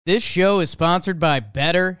This show is sponsored by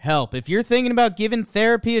BetterHelp. If you're thinking about giving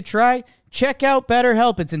therapy a try, check out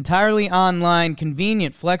BetterHelp. It's entirely online,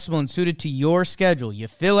 convenient, flexible, and suited to your schedule. You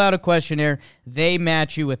fill out a questionnaire, they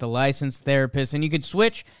match you with a licensed therapist, and you can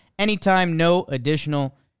switch anytime, no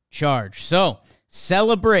additional charge. So,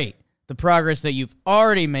 celebrate the progress that you've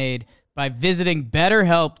already made by visiting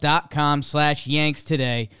betterhelp.com/Yanks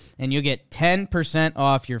today, and you'll get 10%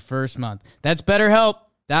 off your first month. That's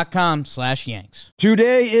betterhelp.com/Yanks.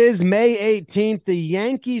 Today is May 18th. The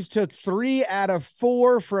Yankees took 3 out of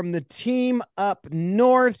 4 from the team up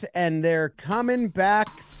north, and they're coming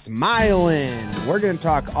back smiling. We're going to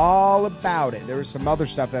talk all about it. There was some other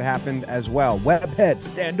stuff that happened as well. Webhead,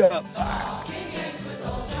 stand up.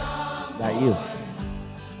 Not you.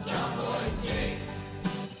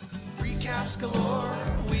 Recaps galore,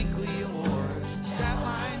 weekly awards, stat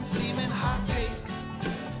lines, theme, and hot takes.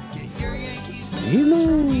 Get your Yankees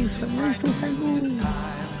news from It's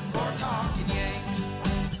time for Talking Yanks.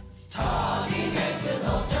 Talking Yanks with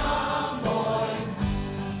old John Boy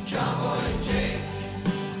and Jake.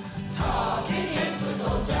 Talking Yanks with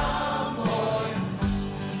old John Boy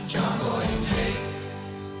and Jake.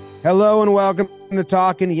 Hello and welcome to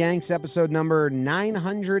Talking Yanks, episode number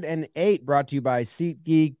 908, brought to you by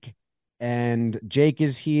SeatGeek. And Jake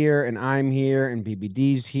is here, and I'm here, and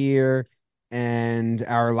BBD's here, and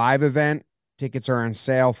our live event tickets are on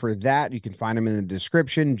sale for that. You can find them in the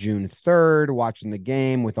description. June 3rd, watching the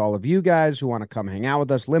game with all of you guys who want to come hang out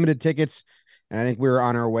with us. Limited tickets, and I think we're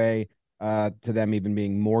on our way to them even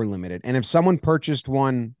being more limited. And if someone purchased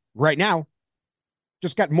one right now,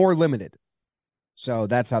 just got more limited. So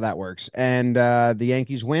that's how that works. And the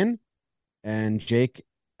Yankees win. And Jake,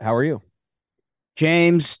 how are you?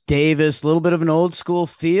 James Davis, a little bit of an old school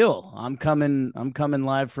feel. I'm coming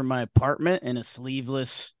live from my apartment in a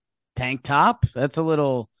sleeveless tank top. That's a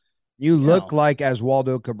little. You look like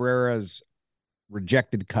Oswaldo Cabrera's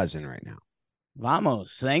rejected cousin right now.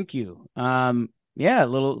 Vamos, thank you. Yeah, a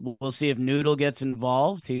little. We'll see if Noodle gets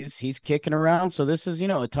involved. He's kicking around. So this is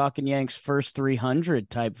a Talking Yanks first 300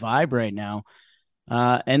 type vibe right now.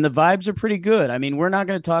 And the vibes are pretty good. I mean, we're not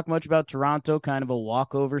going to talk much about Toronto, kind of a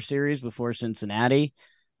walkover series before Cincinnati.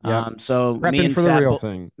 Yep. So prepping for the real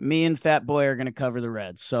thing. Me and Fat Boy are going to cover the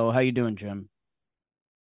Reds. So how you doing, Jim?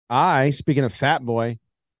 Speaking of Fat Boy,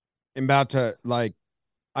 I'm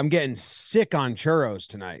getting sick on churros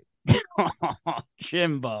tonight.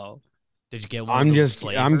 Jimbo. Did you get one?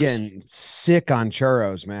 I'm getting sick on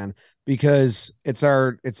churros, man, because it's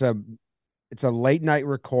a late night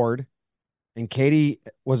record. And Katie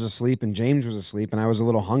was asleep and James was asleep and I was a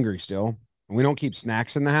little hungry still. And we don't keep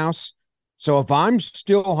snacks in the house. So if I'm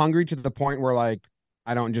still hungry to the point where I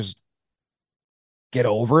don't just get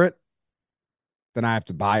over it, then I have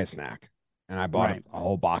to buy a snack. And I bought a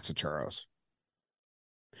whole box of churros.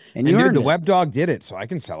 And dude, the web dog did it, so I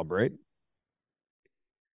can celebrate.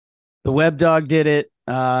 The web dog did it.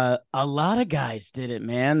 A lot of guys did it,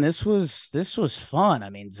 man. This was fun. I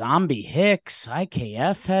mean, Zombie Hicks,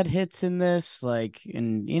 IKF had hits in this. I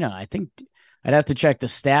think I'd have to check the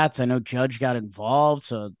stats. I know Judge got involved,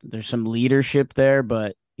 so there's some leadership there.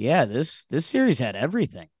 But yeah, this series had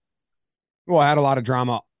everything. Well, I had a lot of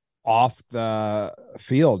drama off the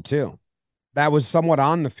field too. That was somewhat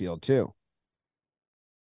on the field too.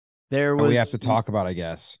 We have to talk about, I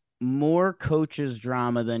guess, more coaches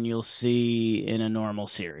drama than you'll see in a normal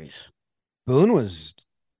series. Boone was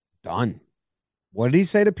done. What did he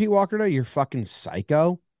say to Pete Walker today? You're fucking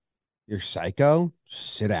psycho. You're psycho.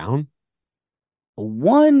 Sit down.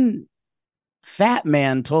 One fat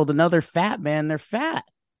man told another fat man they're fat.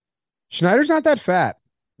 Schneider's not that fat.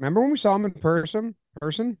 Remember when we saw him in person?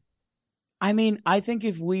 I mean, I think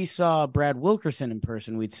if we saw Brad Wilkerson in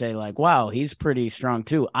person, we'd say wow, he's pretty strong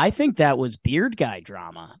too. I think that was beard guy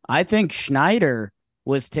drama. I think Schneider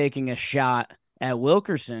was taking a shot at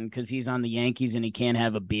Wilkerson because he's on the Yankees and he can't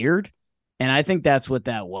have a beard. And I think that's what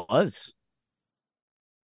that was.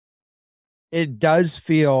 It does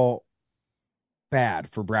feel bad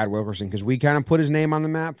for Brad Wilkerson because we kind of put his name on the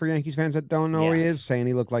map for Yankees fans that don't know who he is, saying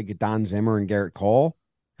he looked like a Don Zimmer and Garrett Cole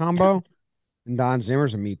combo. And Don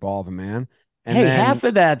Zimmer's a meatball of a man. And hey, half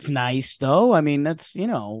of that's nice, though. I mean, that's,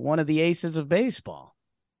 one of the aces of baseball.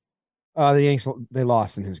 The Yanks, they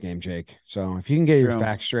lost in his game, Jake. So if you can get your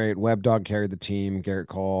facts straight, Web Dog carried the team. Garrett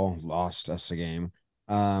Cole lost us the game.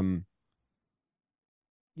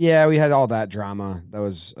 Yeah, we had all that drama. That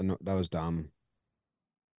was dumb.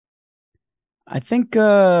 I think,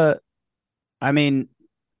 lot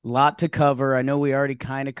to cover. I know we already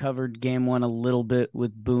kind of covered game one a little bit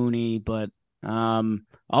with Booney, but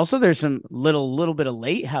also there's some little bit of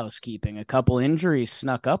late housekeeping. A couple injuries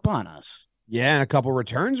snuck up on us. Yeah, and a couple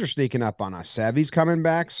returns are sneaking up on us. Sevy's coming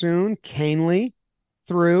back soon. Canely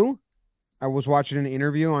through. I was watching an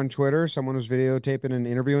interview on Twitter. Someone was videotaping and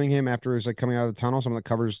interviewing him after he was like coming out of the tunnel. Someone that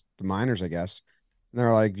covers the minors, I guess. And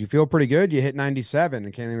they're like, "You feel pretty good. You hit 97."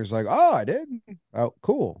 And Canely was like, "Oh, I did. Oh,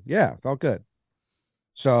 cool. Yeah, felt good."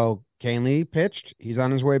 So Canely pitched. He's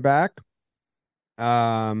on his way back.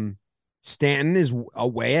 Stanton is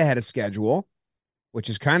way ahead of schedule, which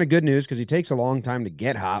is kind of good news because he takes a long time to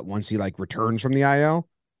get hot once he like returns from the IL.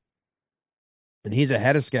 And he's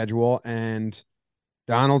ahead of schedule. And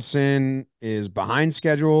Donaldson is behind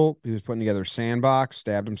schedule. He was putting together a sandbox,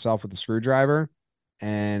 stabbed himself with a screwdriver.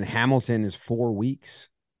 And Hamilton is 4 weeks.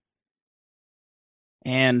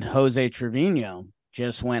 And Jose Trevino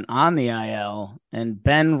just went on the IL, and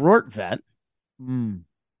Ben Rortvedt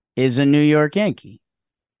is a New York Yankee.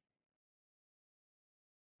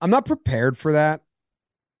 I'm not prepared for that.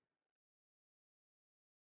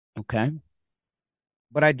 Okay.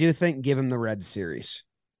 But I do think give him the Red Series.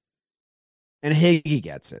 And Higgy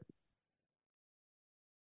gets it.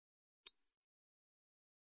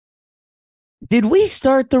 Did we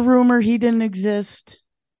start the rumor he didn't exist?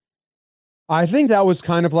 I think that was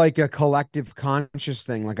kind of like a collective conscious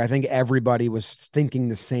thing. Like, I think everybody was thinking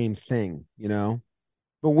the same thing, you know?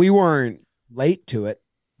 But we weren't late to it.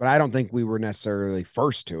 But I don't think we were necessarily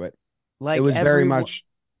first to it. Like it was very much,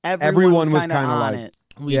 everyone was kind of like, it.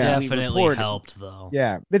 We definitely helped, though.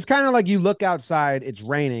 Yeah. It's kind of like you look outside, it's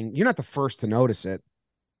raining. You're not the first to notice it.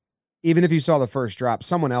 Even if you saw the first drop,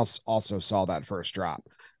 someone else also saw that first drop.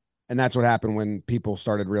 And that's what happened when people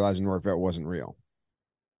started realizing Rortvedt wasn't real.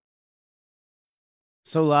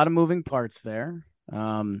 So a lot of moving parts there.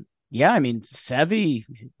 Yeah, I mean, Sevy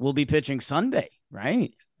will be pitching Sunday,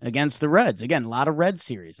 right? Against the Reds. Again, a lot of Red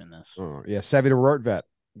series in this. Oh, yeah, Sevy to Rortvedt.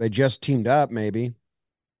 They just teamed up, maybe.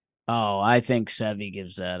 Oh, I think Sevy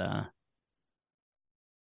gives that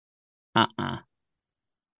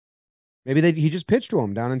Maybe he just pitched to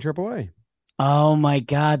him down in AAA. Oh my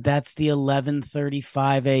God, that's the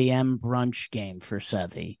 11:35 a.m. brunch game for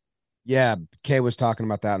Sevy. Yeah, Kay was talking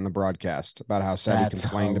about that in the broadcast about how Sevy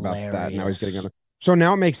complained about that. Now he's getting on. So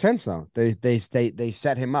now it makes sense though. They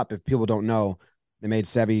set him up. If people don't know, they made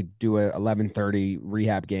Sevy do a 11:30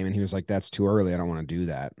 rehab game, and he was like, "That's too early. I don't want to do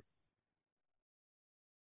that."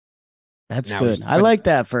 That's good. I like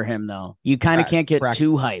that for him though. You kind of can't get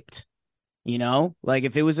too hyped. You know, like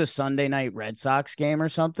if it was a Sunday night Red Sox game or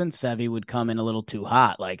something, Sevy would come in a little too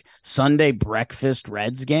hot. Like Sunday breakfast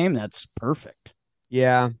Reds game, that's perfect.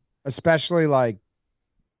 Yeah, especially like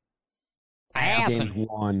games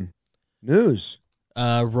won. News.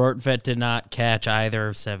 Rortvedt did not catch either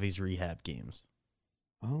of Sevy's rehab games.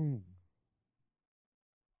 Oh.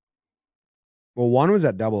 Well, one was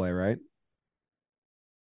at AA, right?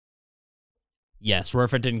 Yes,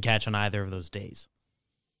 Rortvedt didn't catch on either of those days.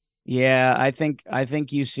 Yeah, I think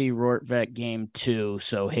you see Rortvedt game 2,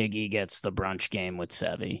 so Higgy gets the brunch game with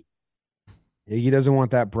Sevy. Higgy doesn't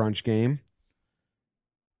want that brunch game.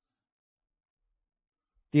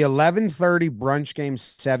 The 11:30 brunch game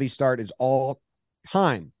Sevy start is all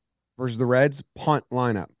time versus the Reds punt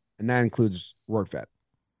lineup, and that includes Rortvedt.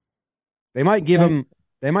 They might give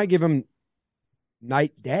him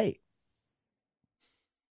night day.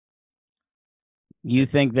 You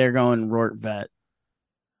think they're going Rortvedt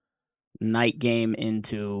night game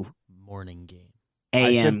into morning game,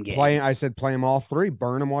 AM game? I said play them all three.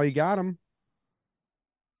 Burn them while you got them.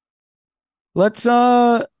 Let's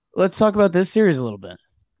talk about this series a little bit.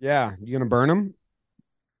 Yeah, you gonna burn them?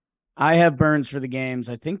 I have burns for the games.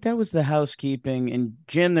 I think that was the housekeeping. And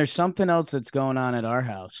Jim, there's something else that's going on at our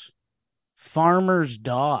house. Farmer's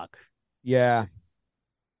dog. Yeah,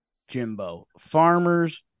 Jimbo.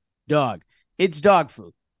 Farmer's dog. It's dog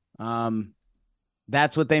food.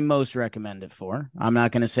 That's what they most recommend it for. I'm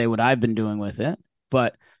not going to say what I've been doing with it,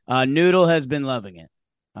 but Noodle has been loving it.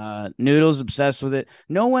 Noodle's obsessed with it.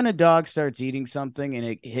 Know when a dog starts eating something and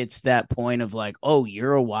it hits that point of like, oh,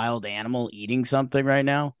 you're a wild animal eating something right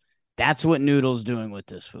now? That's what Noodle's doing with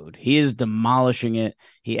this food. He is demolishing it.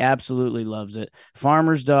 He absolutely loves it.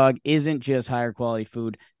 Farmer's Dog isn't just higher quality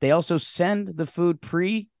food. They also send the food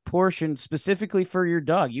pre-portioned specifically for your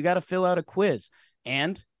dog. You got to fill out a quiz.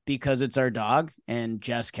 And because it's our dog and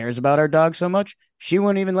Jess cares about our dog so much, she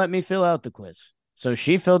wouldn't even let me fill out the quiz. So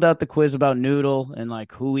she filled out the quiz about Noodle and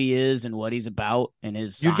like who he is and what he's about and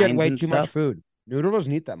his signs. You get way and too stuff. much food. Noodle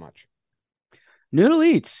doesn't eat that much. Noodle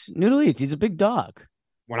eats. He's a big dog.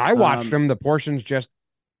 When I watched him, the portions just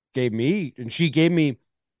gave me, and she gave me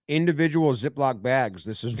individual Ziploc bags.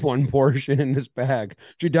 This is one portion in this bag.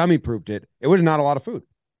 She dummy proofed it. It was not a lot of food.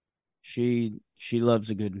 She loves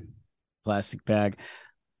a good plastic bag.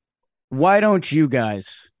 Why don't you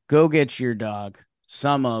guys go get your dog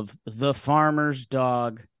some of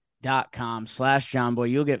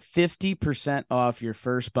thefarmersdog.com/JohnBoy. You'll get 50% off your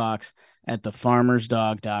first box at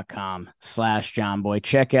thefarmersdog.com/JohnBoy.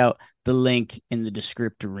 Check out the link in the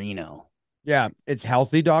descriptorino. Yeah, it's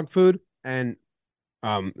healthy dog food and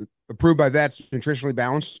approved by vets, nutritionally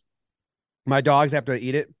balanced. My dogs, after they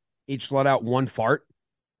eat it, each let out one fart,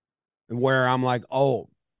 where I'm like, oh,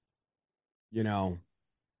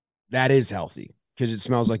 that is healthy because it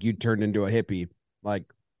smells like you turned into a hippie, like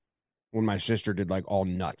when my sister did like all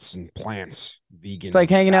nuts and plants, vegan. It's like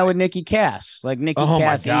hanging out with Nicky Cass. Like Nicky Oh my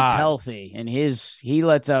Cass eats God. healthy, and he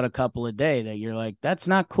lets out a couple a day that you're like, that's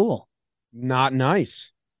not cool. Not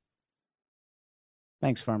nice.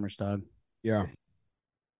 Thanks, Farmer's Dog. Yeah.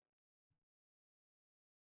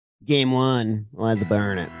 Game 1, let's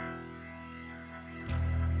burn it.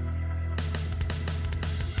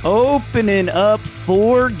 Opening up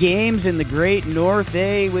 4 games in the Great North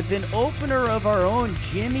A with an opener of our own.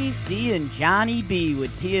 Jimmy C and Johnny B would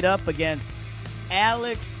tee it up against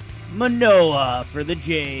Alex Manoah for the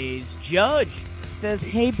Jays. Judge says,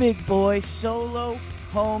 hey, big boy, Solo,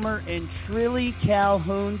 Homer, and Trilly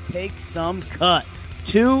Calhoun take some cut.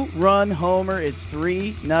 2-run homer. It's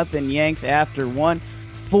 3-0 Yanks after 1.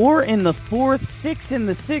 4 in the 4th, 6 in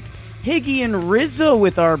the 6th. Higgy and Rizzo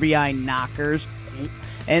with RBI knockers.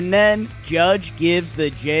 And then Judge gives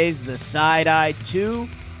the Jays the side-eye.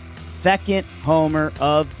 2nd homer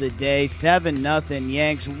of the day. 7-0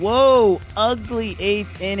 Yanks. Whoa, ugly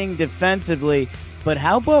 8th inning defensively. But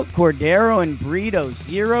how about Cordero and Brito?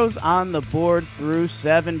 Zeros on the board through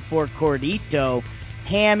 7 for Cordito.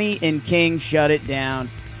 Hammy and King shut it down.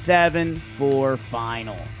 7-4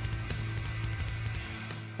 final.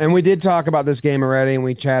 And we did talk about this game already, and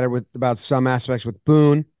we chatted about some aspects with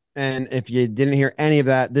Boone. And if you didn't hear any of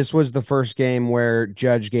that, this was the first game where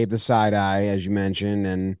Judge gave the side eye, as you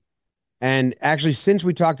mentioned. And actually, since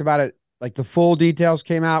we talked about it, like the full details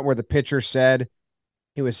came out where the pitcher said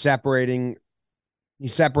he separates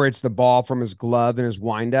the ball from his glove in his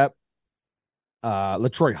windup.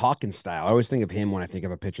 LaTroy Hawkins style. I always think of him when I think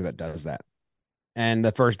of a pitcher that does that. And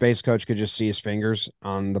the first base coach could just see his fingers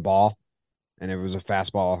on the ball, and if it was a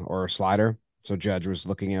fastball or a slider. So Judge was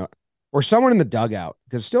looking out, or someone in the dugout,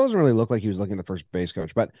 because it still doesn't really look like he was looking at the first base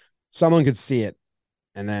coach, but someone could see it,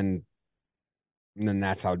 and then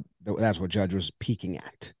that's what Judge was peeking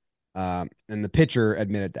at. And the pitcher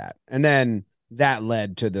admitted that, and then that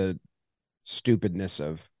led to the stupidness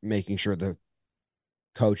of making sure the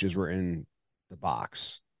coaches were in the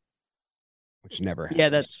box, which never happens. Yeah,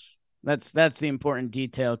 that's the important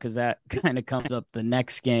detail, because that kind of comes up the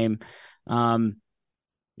next game.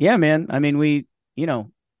 Yeah, man. I mean,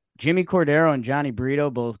 Jimmy Cordero and Johnny Brito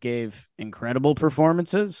both gave incredible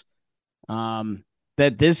performances. That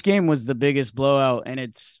this game was the biggest blowout, and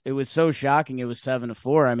it was so shocking. It was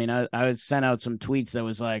 7-4. I mean, I sent out some tweets that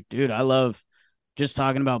was like, dude, I love just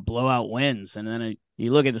talking about blowout wins. And then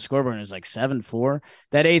you look at the scoreboard and it's like 7-4.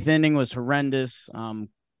 That 8th inning was horrendous.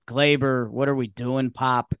 Glaber, what are we doing,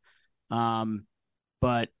 Pop?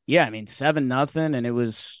 But yeah, I mean, 7-0, and it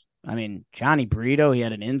was, Johnny Brito, he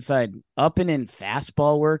had an inside up and in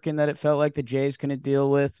fastball working that it felt like the Jays couldn't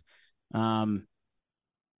deal with.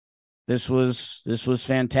 This was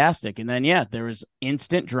fantastic. And then, yeah, there was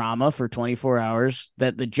instant drama for 24 hours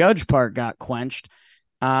that the Judge part got quenched.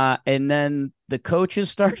 And then the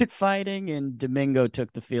coaches started fighting, and Domingo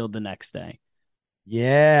took the field the next day.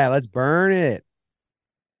 Yeah, let's burn it.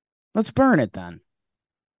 Let's burn it then.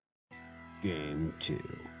 Game 2.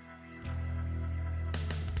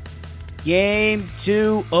 Game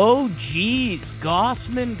 2. Oh, geez.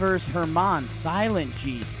 Gossman versus Herman. Silent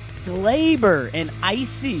G. Glaber and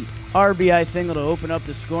Icy. RBI single to open up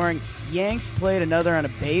the scoring. Yanks played another on a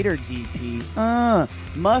Bader DP.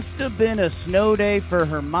 Must have been a snow day for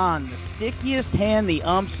Herman. The stickiest hand the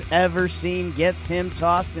umps ever seen gets him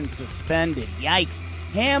tossed and suspended. Yikes.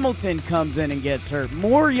 Hamilton comes in and gets hurt.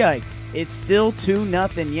 More yikes. It's still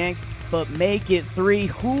 2-0 Yanks, but make it 3.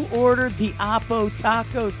 Who ordered the Oppo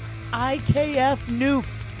tacos? IKF nuke.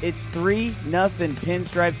 It's 3-0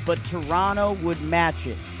 Pinstripes, but Toronto would match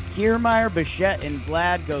it. Kiermaier, Bichette, and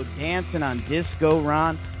Vlad go dancing on Disco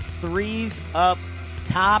Ron. 3's up,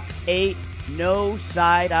 top 8. No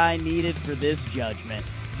side eye needed for this judgment.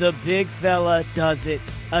 The big fella does it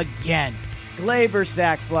again. Glaber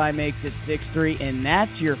sack fly makes it 6-3, and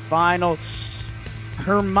that's your final.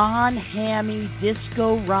 Herman, Hammy,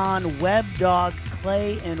 Disco Ron, Web Dog,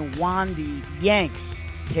 Clay, and Wandy. Yanks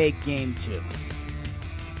take game 2.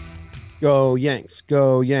 Go Yanks.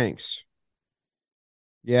 Go Yanks.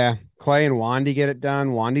 Yeah, Clay and Wandy get it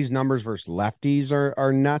done. Wandy's numbers versus lefties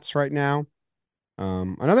are nuts right now.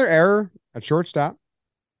 Another error at shortstop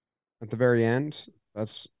at the very end.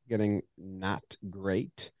 That's getting not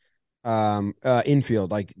great.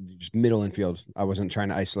 Infield, like just middle infield. I wasn't trying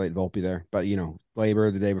to isolate Volpe there, but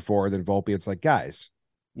Glaber the day before, then Volpe. It's like, guys,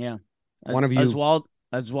 Yeah. one of you,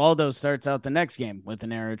 Oswaldo starts out the next game with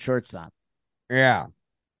an error at shortstop. yeah.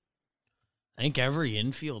 I think every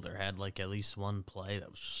infielder had like at least one play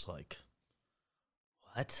that was just like,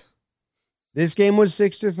 what? This game was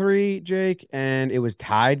 6-3, Jake, and it was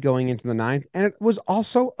tied going into the ninth, and it was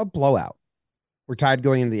also a blowout. We're tied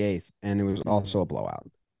going into the eighth, and it was also a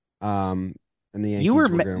blowout. And the Yankees were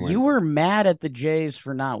going to win. You were mad at the Jays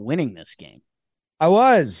for not winning this game. I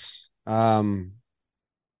was. To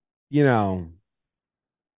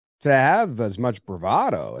have as much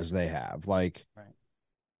bravado as they have, like, right.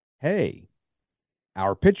 Hey,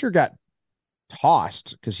 our pitcher got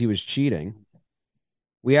tossed because he was cheating.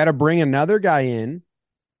 We had to bring another guy in.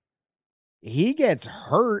 He gets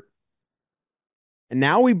hurt. And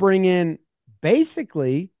now we bring in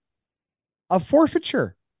basically a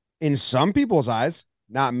forfeiture in some people's eyes,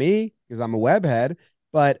 not me, because I'm a webhead,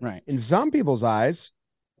 but in some people's eyes,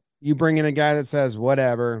 you bring in a guy that says,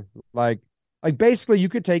 whatever, like basically you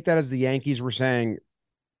could take that as the Yankees were saying,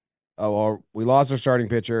 oh, well, we lost our starting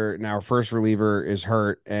pitcher. Now our first reliever is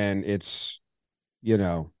hurt, and it's,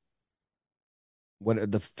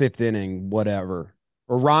 what the fifth inning, whatever.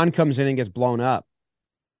 Or Ron comes in and gets blown up.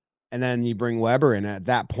 And then you bring Weber in at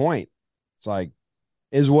that point. It's like,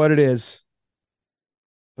 is what it is.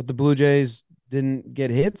 But the Blue Jays didn't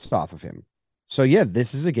get hits off of him. So, yeah,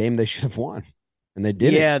 this is a game they should have won. And they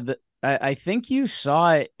didn't. Yeah, I think you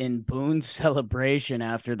saw it in Boone's celebration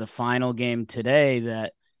after the final game today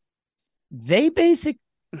that they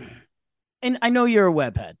and I know you're a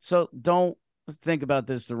webhead, so don't think about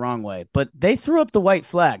this the wrong way, but they threw up the white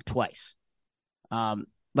flag twice.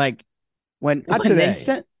 Like when they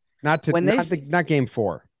sent not game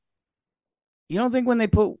 4. You don't think when they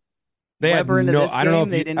put they Weber had into no, this I don't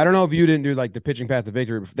game, know if I don't know if you didn't do like the pitching path to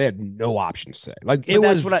victory. They had no options today. Like it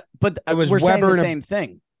was we're Weber saying the same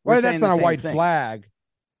thing. Well, that's not a white flag.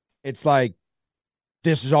 It's like,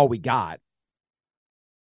 this is all we got.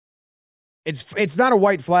 It's not a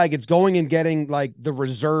white flag. It's going and getting like the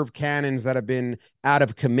reserve cannons that have been out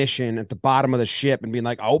of commission at the bottom of the ship and being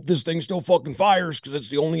like, I hope this thing still fucking fires because it's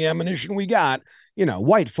the only ammunition we got.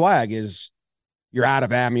 White flag is you're out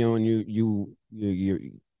of ammo and you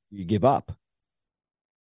give up.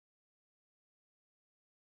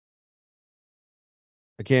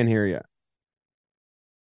 I can't hear you.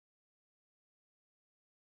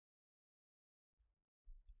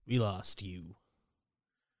 We lost you.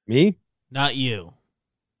 Me? Not you,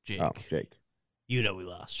 Jake. Oh, Jake. You know we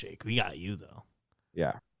lost Jake. We got you, though.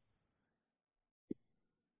 Yeah.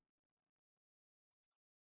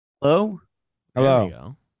 Hello? Hello. There we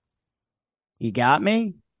go. You got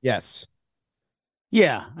me? Yes.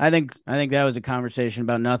 Yeah, I think that was a conversation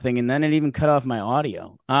about nothing, and then it even cut off my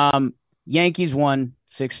audio. Yankees won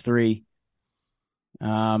 6-3.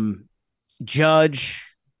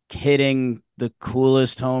 Judge hitting the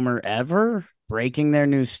coolest homer ever, breaking their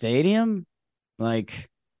new stadium. Like,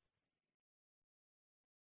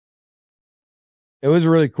 it was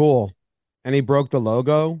really cool. And he broke the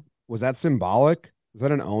logo. Was that symbolic? Was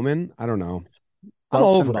that an omen? I don't know. I'm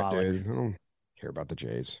over symbolic. It, dude. I don't care about the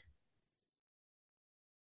Jays.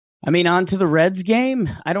 I mean, on to the Reds game.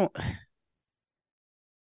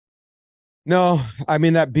 No, I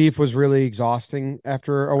mean, that beef was really exhausting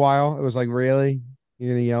after a while. It was like, really?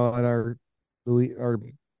 You're going to yell at our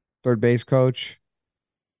third base coach?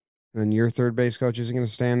 And then your third base coach isn't going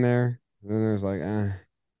to stand there? And then it was like,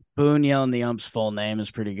 Boone yelling the ump's full name is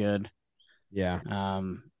pretty good. Yeah.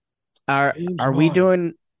 Are we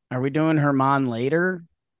doing Herman later?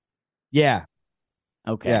 Yeah.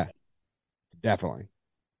 Okay. Yeah. Definitely.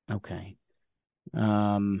 Okay.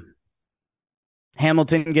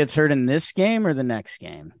 Hamilton gets hurt in this game or the next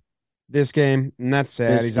game? This game, and that's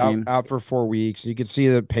sad. He's out for 4 weeks. You can see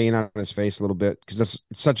the pain on his face a little bit because it's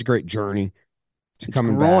such a great journey to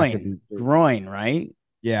coming back. Groin, right?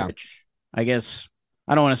 Yeah. Which I guess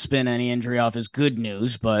I don't want to spin any injury off as good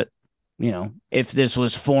news, but if this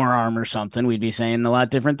was forearm or something, we'd be saying a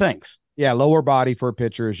lot different things. Yeah, lower body for a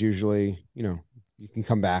pitcher is usually, you can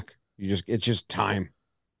come back. It's just time.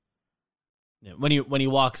 Yeah, when he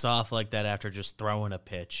walks off like that after just throwing a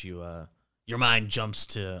pitch, your mind jumps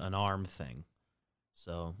to an arm thing.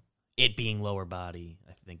 So it being lower body,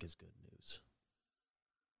 I think, is good news.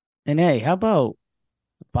 And hey, how about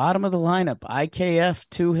bottom of the lineup? IKF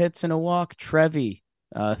 2 hits and a walk. Trevi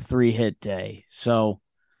 3-hit day. So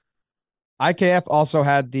IKF also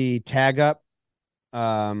had the tag up,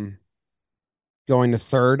 going to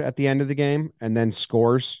third at the end of the game, and then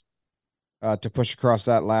scores to push across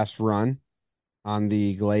that last run on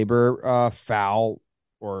the Glaber foul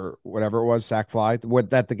or whatever it was, sack fly, what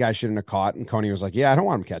that the guy shouldn't have caught. And Coney was like, "Yeah, I don't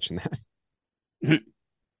want him catching that."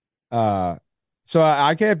 So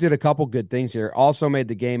IKF did a couple good things here. Also made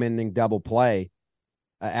the game-ending double play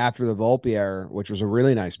after the Volpe error, which was a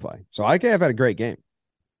really nice play. So IKF had a great game.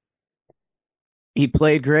 He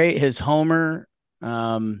played great. His homer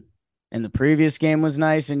in the previous game was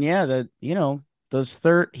nice. And yeah, he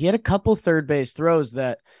had a couple third base throws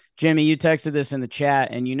that, Jimmy, you texted this in the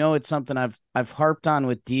chat, and it's something I've harped on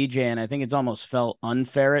with DJ, and I think it's almost felt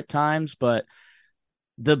unfair at times, but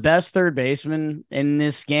the best third baseman in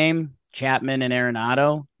this game, Chapman and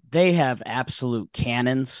Arenado, they have absolute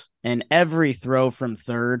cannons, and every throw from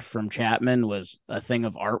third from Chapman was a thing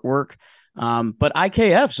of artwork. But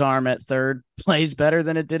IKF's arm at third plays better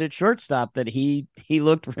than it did at shortstop. That he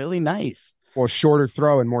looked really nice. Well, shorter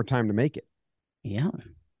throw and more time to make it. Yeah.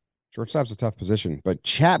 Shortstop's a tough position, but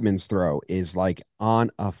Chapman's throw is like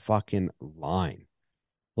on a fucking line.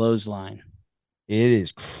 Clothesline. It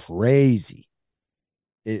is crazy.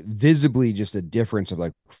 It visibly just a difference of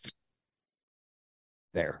like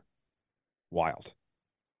there. Wild.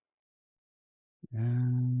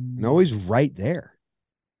 No, he's right there.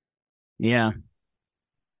 Yeah.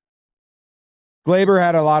 Glaber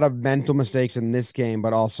had a lot of mental mistakes in this game,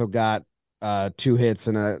 but also got 2 hits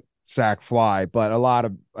and a sack fly, but a lot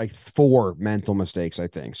of like 4 mental mistakes, I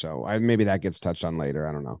think. So maybe that gets touched on later.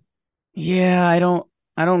 I don't know. Yeah, I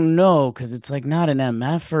don't know, because it's like not an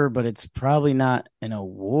MFer, but it's probably not an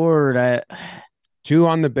award. 2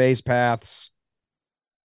 on the base paths.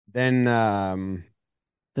 Then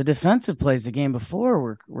the defensive plays the game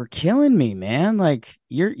before were killing me, man. Like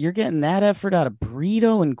you're getting that effort out of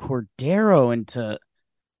Brito and Cordero, and to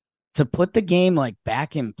put the game like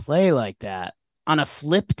back in play like that on a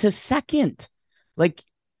flip to second, like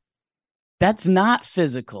that's not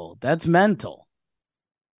physical, that's mental.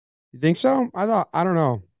 You think so? I don't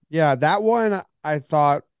know. Yeah, that one I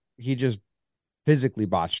thought he just physically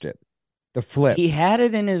botched it. The flip. He had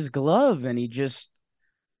it in his glove and he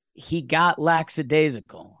got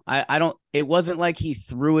lackadaisical. It wasn't like he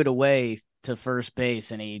threw it away to first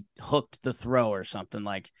base and he hooked the throw or something.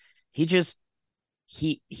 Like he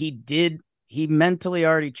mentally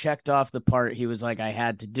already checked off the part he was like, I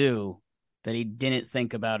had to do, that he didn't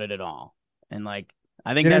think about it at all. And like,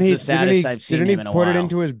 I think that's the saddest I've seen him in a while. Didn't he put it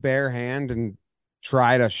into his bare hand and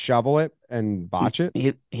try to shovel it and botch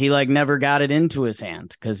it? He like never got it into his hand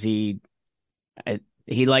because he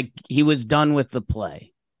was done with the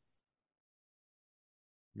play.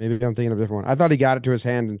 Maybe I'm thinking of a different one. I thought he got it to his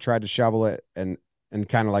hand and tried to shovel it and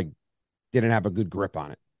kind of like didn't have a good grip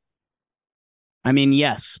on it. I mean,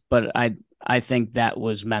 yes, but I think that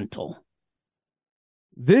was mental.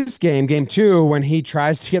 This game 2, when he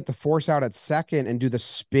tries to get the force out at second and do the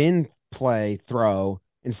spin play throw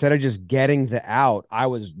instead of just getting the out, I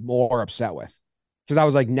was more upset with, because I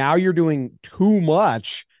was like, now you're doing too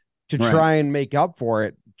much to try and make up for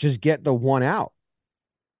it. Just get the one out.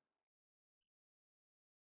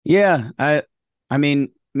 Yeah, I mean,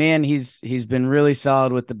 man, he's been really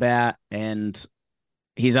solid with the bat, and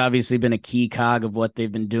he's obviously been a key cog of what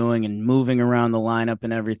they've been doing and moving around the lineup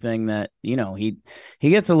and everything. That he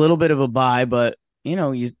gets a little bit of a bye, but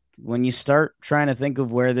when you start trying to think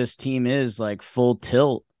of where this team is, like full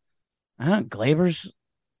tilt, I don't know, Glaber's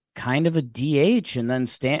kind of a DH, and then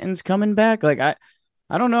Stanton's coming back. Like I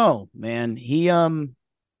don't know, man. He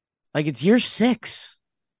like it's year 6.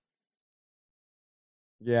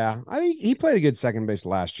 Yeah, I think he played a good second base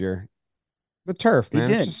last year. The turf,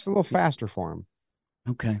 man, it's just a little faster for him.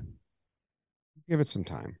 Okay. Give it some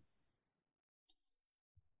time.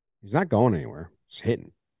 He's not going anywhere. He's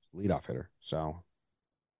hitting. Leadoff hitter. So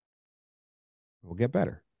we'll get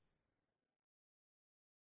better.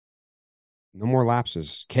 No more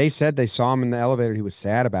lapses. Kay said they saw him in the elevator. He was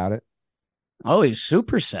sad about it. Oh, he's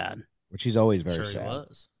super sad. Which he's always very sad. He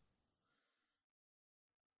was.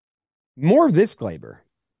 More of this Glaber.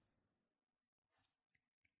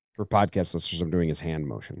 For podcast listeners, I'm doing his hand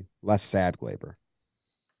motion. Less sad Glaber.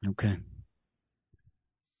 Okay.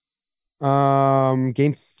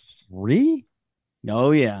 Game 3?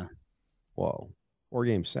 Oh, yeah. Whoa. 4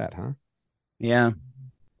 game set, huh? Yeah.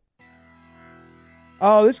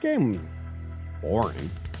 Oh, this game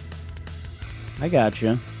boring. I got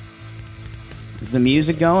you. Is the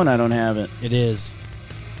music going? I don't have it. It is.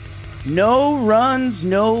 No runs,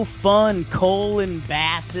 no fun. Cole and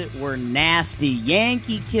Bassett were nasty.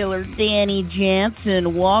 Yankee killer Danny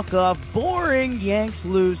Jansen walk-off. Boring. Yanks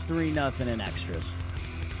lose 3-0 in extras.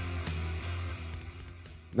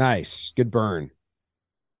 Nice. Good burn.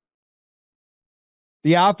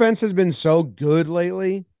 The offense has been so good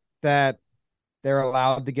lately that they're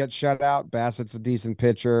allowed to get shut out. Bassett's a decent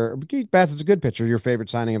pitcher. Bassett's a good pitcher, your favorite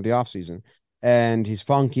signing of the offseason. And he's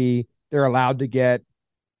funky. They're allowed to get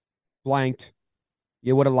blanked.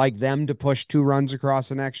 You would have liked them to push 2 runs across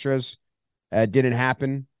in extras. Didn't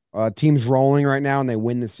happen. Team's rolling right now and they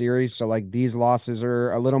win the series. So like these losses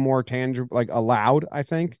are a little more tangible, like allowed, I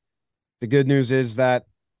think. The good news is that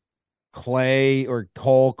Cole,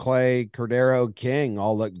 Cordero, King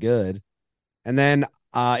all look good. And then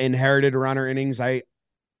inherited runner innings, I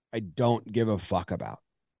don't give a fuck about.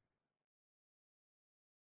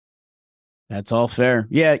 That's all fair.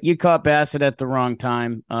 Yeah, you caught Bassett at the wrong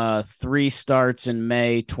time. 3 starts in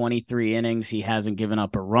May, 23 innings. He hasn't given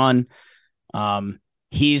up a run.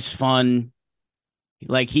 He's fun.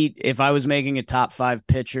 Like if I was making a top 5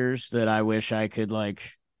 pitchers that I wish I could like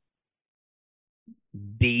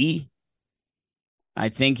be, I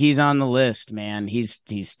think he's on the list, man. He's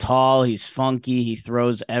tall, he's funky, he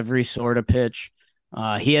throws every sort of pitch.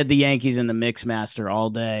 He had the Yankees in the mix master all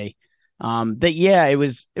day. It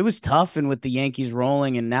was tough, and with the Yankees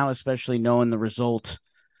rolling, and now especially knowing the result,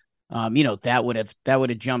 that would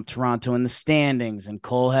have jumped Toronto in the standings, and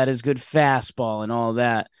Cole had his good fastball and all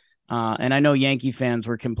that. And I know Yankee fans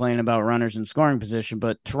were complaining about runners in scoring position,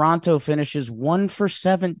 but Toronto finishes 1 for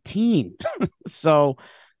 17. So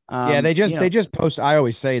they just post. I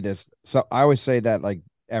always say this. So I always say that like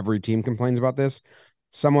every team complains about this.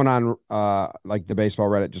 Someone on like the baseball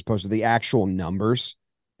Reddit just posted the actual numbers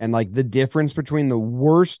and like the difference between the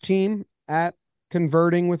worst team at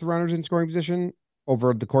converting with runners in scoring position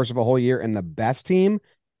over the course of a whole year and the best team.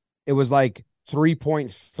 It was like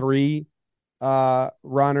 3.3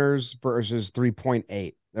 runners versus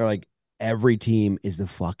 3.8. They're like every team is the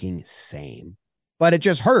fucking same, but it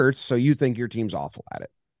just hurts. So you think your team's awful at it.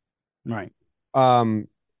 Right. I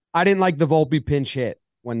didn't like the Volpe pinch hit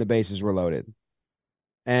when the bases were loaded.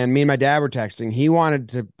 And me and my dad were texting. He wanted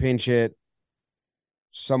to pinch hit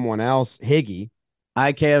someone else, Higgy.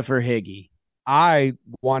 IKF for Higgy. I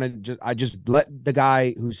just let the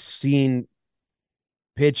guy who's seen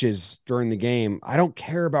pitches during the game. I don't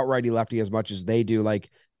care about righty lefty as much as they do. Like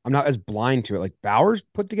I'm not as blind to it. Like Bauer's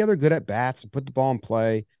put together good at bats and put the ball in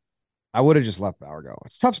play. I would have just let Bauer go.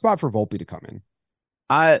 It's a tough spot for Volpe to come in.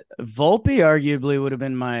 Volpe arguably would have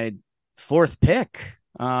been my 4th pick.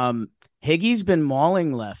 Higgy's been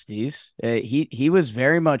mauling lefties. He was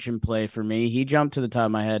very much in play for me. He jumped to the top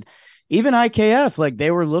of my head. Even IKF, like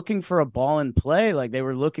they were looking for a ball in play, like they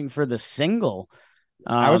were looking for the single.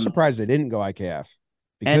 I was surprised they didn't go IKF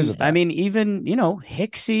because of that. I mean, even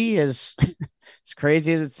Hicksy is as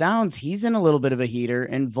crazy as it sounds, he's in a little bit of a heater,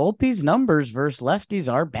 and Volpe's numbers versus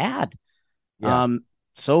lefties are bad. Yeah.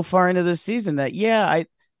 So far into the season that,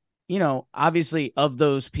 obviously of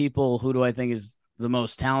those people, who do I think is the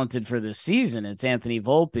most talented for this season? It's Anthony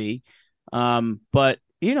Volpe. But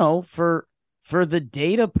for the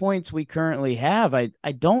data points we currently have,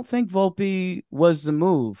 I don't think Volpe was the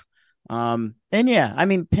move.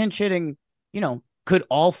 Pinch hitting, could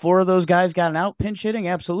all 4 of those guys gotten out pinch hitting?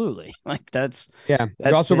 Absolutely. Like that's you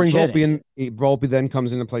also bring Volpe in. Volpe then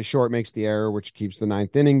comes into play short, makes the error, which keeps the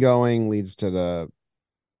 9th inning going, leads to the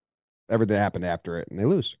everything that happened after it, and they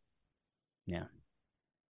lose. Yeah.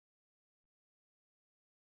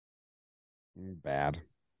 Bad.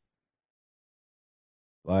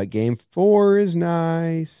 But game 4 is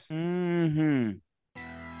nice. Mm-hmm.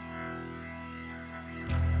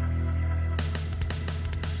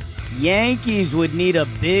 Yankees would need a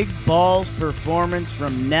big balls performance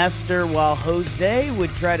from Nestor, while Jose would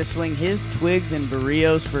try to swing his twigs and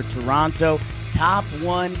Barrios for Toronto. Top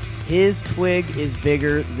 1, his twig is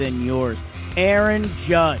bigger than yours. Aaron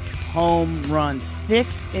Judge, home run,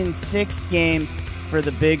 6th in 6 games for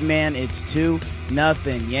the big man. It's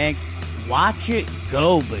 2-0 Yanks. Watch it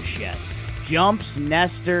go, Bichette. Jumps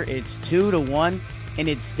Nestor. It's 2-1, and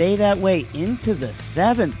it'd stay that way into the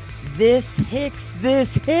 7th. This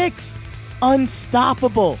Hicks,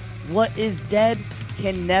 unstoppable. What is dead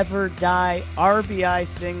can never die. RBI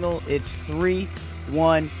single. It's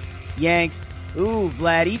 3-1 Yanks. Ooh,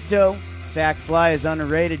 Vladito. Sack fly is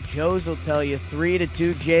underrated. Joe's will tell you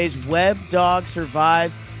 3-2 Jays. Webb Dog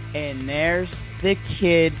survives, and there's the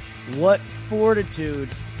kid. What fortitude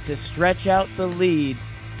to stretch out the lead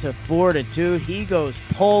to 4-2. He goes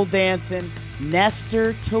pole dancing.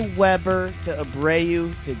 Nestor to Weber to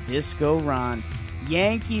Abreu to Disco Ron.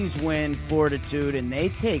 Yankees win 4-2, and they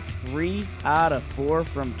take 3 out of 4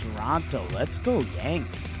 from Toronto. Let's go,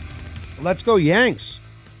 Yanks. Let's go, Yanks.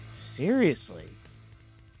 Seriously.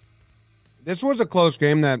 This was a close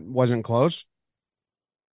game that wasn't close.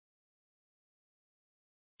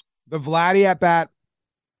 The Vladdy at bat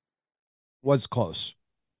was close.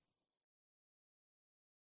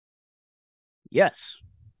 Yes.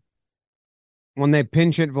 When they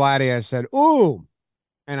pinch hit Vladdy, I said, ooh,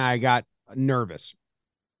 and I got nervous.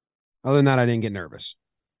 Other than that, I didn't get nervous.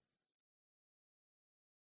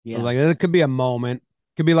 Yeah. I was like, it could be a moment.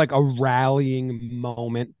 Could be like a rallying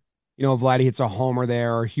moment. You know, Vladdy hits a homer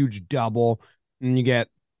there or a huge double, and you get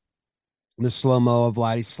the slow-mo of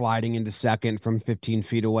Vladdy sliding into second from 15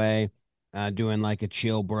 feet away, doing like a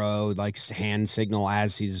chill bro, like hand signal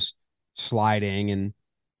as he's sliding, and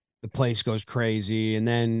the place goes crazy. And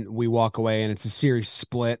then we walk away, and it's a series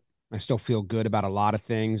split. I still feel good about a lot of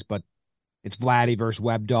things, but it's Vladdy versus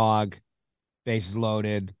Web Dog, bases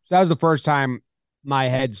loaded. So that was the first time my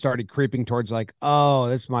head started creeping towards like, oh,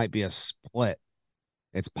 this might be a split.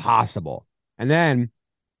 It's possible. And then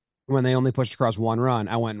when they only pushed across one run,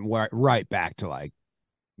 I went right back to like,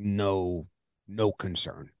 no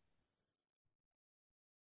concern.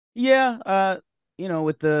 Yeah,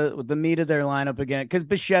 with the meat of their lineup again, because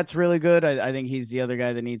Bichette's really good. I think he's the other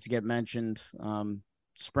guy that needs to get mentioned.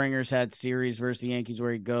 Springer's had series versus the Yankees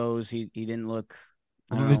where he goes. He didn't look,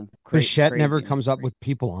 I don't know. Bichette never comes up with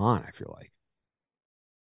people on, I feel like.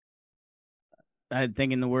 I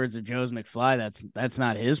think in the words of Joe's McFly, that's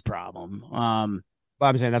not his problem. But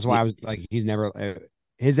I'm saying that's why I was like, he's never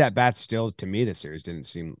his at bats still to me this series didn't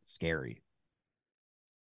seem scary.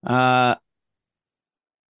 Yeah,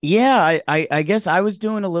 I guess I was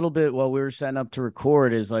doing a little bit while we were setting up to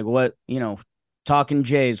record is like what, talking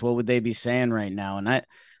Jays, what would they be saying right now? And I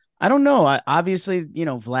don't know. Obviously,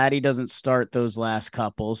 Vladdy doesn't start those last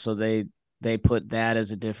couple, so they put that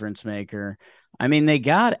as a difference maker. I mean, they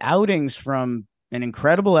got outings from an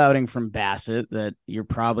incredible outing from Bassett that you're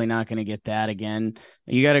probably not going to get that again.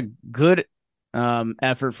 You got a good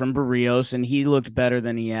effort from Barrios, and he looked better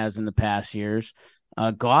than he has in the past years.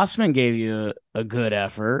 Gossman gave you a good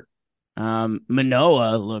effort.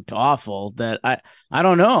 Manoah looked awful. That I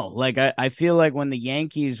don't know. Like I feel like when the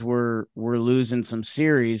Yankees were losing some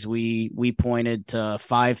series, we pointed to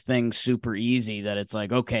 5 things super easy that it's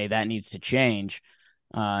like, okay, that needs to change.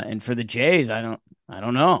 And for the Jays, I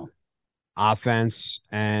don't know. Offense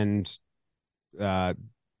and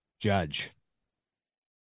Judge.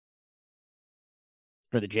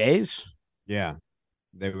 For the Jays? Yeah.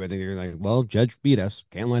 I think they're like, well, Judge beat us.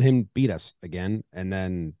 Can't let him beat us again. And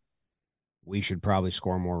then we should probably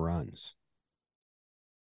score more runs.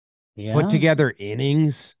 Yeah. Put together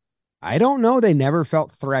innings. I don't know. They never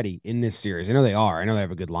felt threaty in this series. I know they are. I know they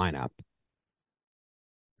have a good lineup.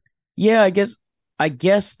 Yeah, I guess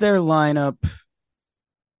their lineup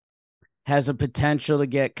has a potential to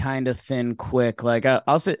get kind of thin quick. Like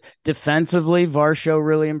I'll say defensively, Varsho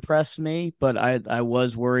really impressed me, but I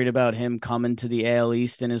was worried about him coming to the AL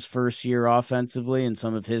East in his first year offensively, and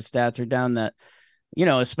some of his stats are down that,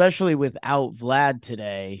 especially without Vlad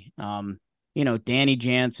today, Danny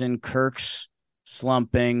Jansen, Kirk's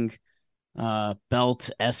slumping,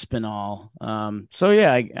 Belt, Espinal. So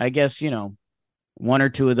yeah, I guess, one or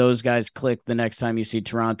two of those guys click the next time you see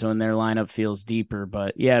Toronto and their lineup feels deeper.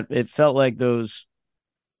 But yeah, it felt like they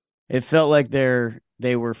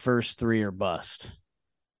were first 3 or bust.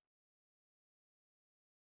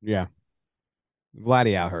 Yeah.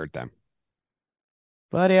 Vladdy out hurt them.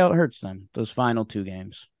 Vladdy out hurts them those final 2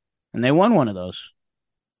 games. And they won one of those.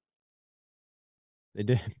 They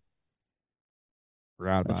did.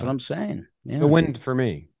 Forgot about That's what I'm saying. Yeah. The win for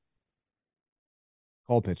me.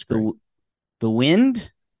 Cole pitch great. The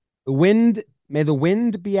wind? The wind, may the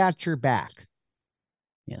wind be at your back.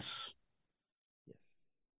 Yes.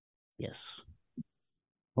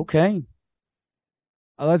 Okay.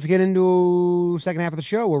 Let's get into second half of the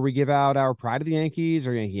show where we give out our Pride of the Yankees,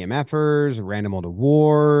 our Yankee MFers, random old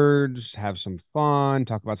awards, have some fun,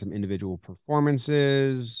 talk about some individual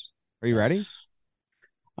performances. Are you ready?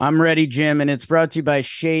 I'm ready, Jim, and it's brought to you by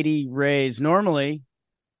Shady Rays. Normally,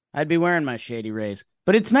 I'd be wearing my Shady Rays,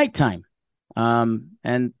 but it's nighttime.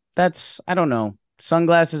 And that's, I don't know.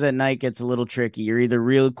 Sunglasses at night gets a little tricky. You're either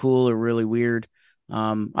really cool or really weird.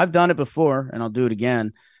 I've done it before and I'll do it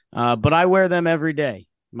again. But I wear them every day.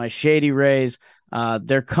 My Shady Rays,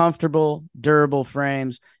 they're comfortable, durable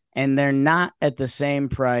frames, and they're not at the same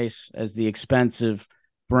price as the expensive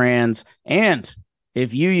brands. And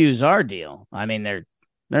if you use our deal, I mean,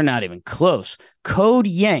 they're not even close. Code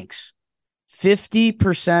Yanks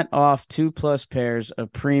 50% off 2+ pairs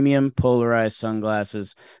of premium polarized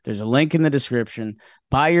sunglasses. There's a link in the description.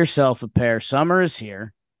 Buy yourself a pair. Summer is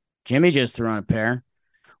here. Jimmy just threw on a pair.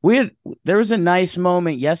 There was a nice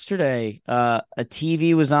moment yesterday. A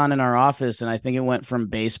TV was on in our office, and I think it went from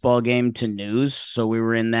baseball game to news. So we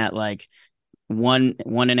were in that like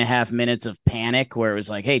 1.5 minutes of panic where it was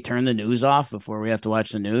like, hey, turn the news off before we have to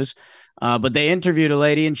watch the news. But they interviewed a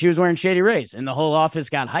lady and she was wearing Shady Rays, and the whole office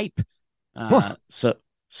got hype. So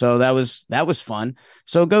that was fun.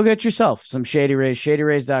 So go get yourself some Shady Rays,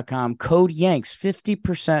 shadyrays.com, code Yanks,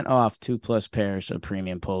 50% off 2+ pairs of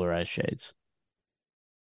premium polarized shades.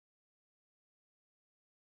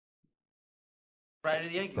 Pride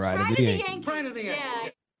of the Yankees. Pride of the Yankees. Pride of the Yankees. Yeah.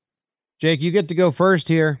 Jake, you get to go first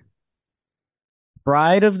here.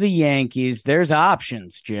 Pride of the Yankees. There's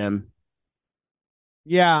options, Jim.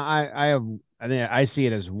 Yeah, I think I see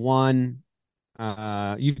it as one.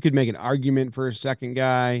 You could make an argument for a second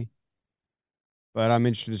guy, but I'm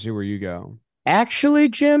interested to see where you go. Actually,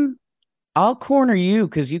 Jim, I'll corner you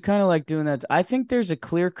because you kind of like doing that. I think there's a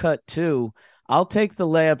clear cut too. I'll take the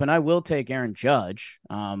layup, and I will take Aaron Judge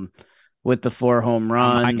with the 4 home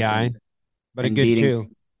runs. My guy, but a and good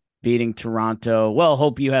beating Toronto. Well,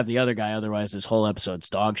 hope you have the other guy. Otherwise, this whole episode's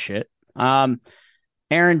dog shit.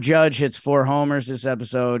 Aaron Judge hits 4 homers this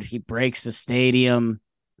episode. He breaks the stadium.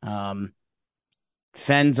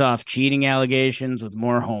 Fends off cheating allegations with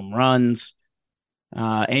more home runs.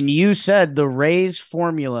 And you said the Rays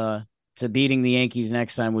formula to beating the Yankees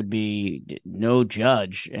next time would be no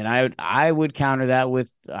Judge. And I would counter that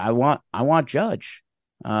with I want Judge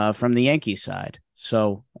from the Yankees side.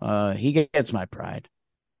 So he gets my pride.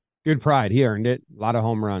 Good pride. He earned it. A lot of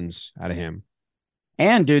home runs out of him.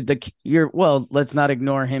 And dude, let's not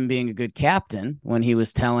ignore him being a good captain when he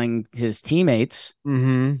was telling his teammates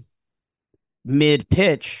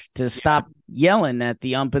mid-pitch to stop yelling at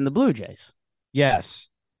the ump in the Blue Jays. Yes.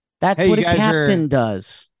 That's what a captain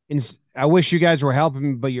does. I wish you guys were helping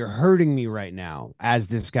me, but you're hurting me right now. As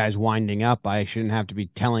this guy's winding up, I shouldn't have to be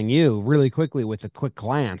telling you really quickly with a quick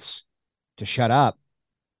glance to shut up.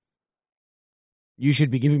 You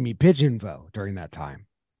should be giving me pitch info during that time.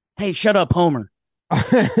 Hey, shut up, Homer.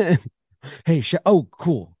 Hey, oh,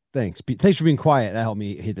 cool. Thanks. Thanks for being quiet. That helped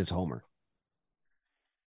me hit this homer.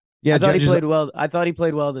 Yeah, I thought he played well. I thought he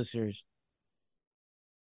played well this series.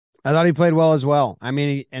 I thought he played well as well. I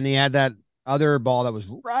mean, and he had that other ball that was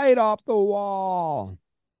right off the wall,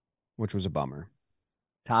 which was a bummer.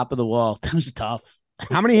 Top of the wall. That was tough.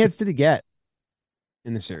 How many hits did he get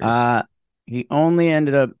in the series? He only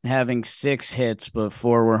ended up having 6 hits, but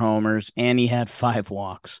 4 were homers, and he had 5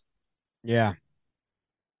 walks. Yeah.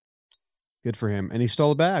 Good for him. And he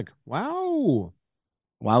stole a bag. Wow.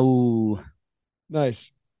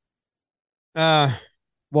 Nice.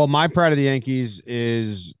 Well, my pride of the Yankees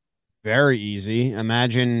is very easy.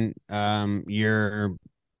 Imagine you're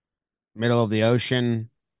middle of the ocean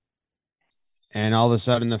and all of a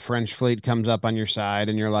sudden the French fleet comes up on your side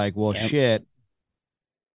and you're like, well, shit.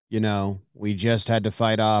 You know, we just had to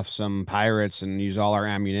fight off some pirates and use all our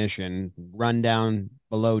ammunition, run down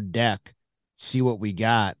below deck, see what we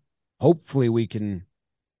got. Hopefully we can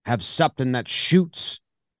have something that shoots.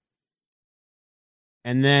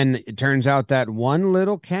 And then it turns out that one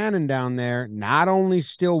little cannon down there not only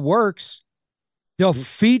still works,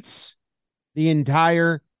 defeats the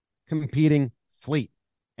entire competing fleet.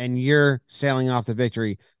 And you're sailing off the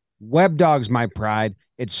victory. Web Dog's my pride.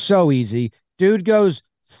 It's so easy. Dude goes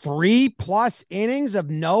 3+ innings of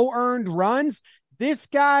no earned runs. This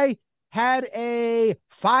guy had a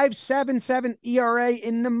 5.77 ERA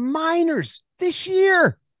in the minors this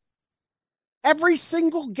year. Every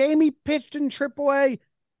single game he pitched in AAA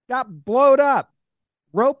got blowed up.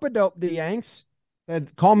 Rope-a-dope the Yanks.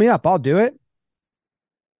 Said, call me up. I'll do it.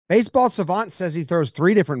 Baseball Savant says he throws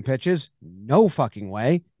 3 different pitches. No fucking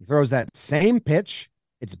way. He throws that same pitch.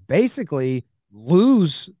 It's basically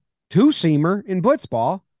lose 2-seamer in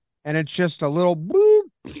blitzball, and it's just a little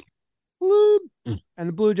bloop, bloop, and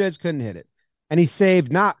the Blue Jays couldn't hit it. And he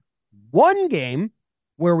saved not one game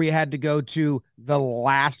where we had to go to the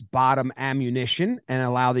last bottom ammunition and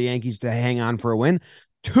allow the Yankees to hang on for a win.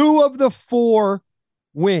 2 of the 3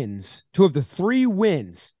 wins,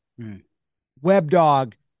 Web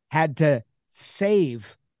Dog had to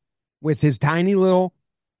save with his tiny little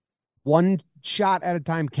 1 shot at a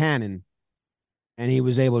time cannon, and he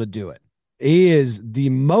was able to do it. He is the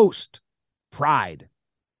most pride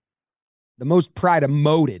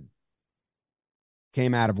emoted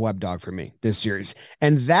came out of Web Dog for me this series.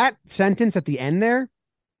 And that sentence at the end there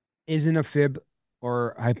isn't a fib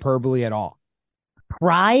or hyperbole at all.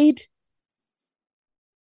 Pride?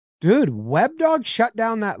 Dude, Web Dog shut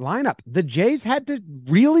down that lineup. The Jays had to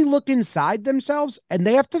really look inside themselves, and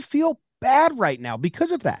they have to feel bad right now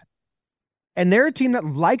because of that. And they're a team that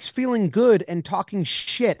likes feeling good and talking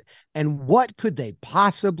shit. And what could they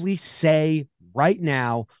possibly say right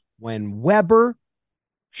now when Weber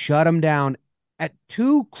shut them down at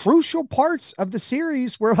two crucial parts of the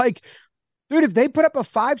series where, like, dude, if they put up a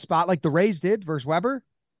 5 spot like the Rays did versus Weber,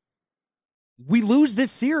 we lose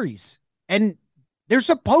this series. And they're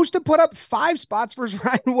supposed to put up 5 spots versus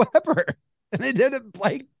Ryan Weber. And they didn't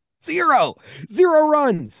play zero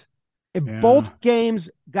runs. If both games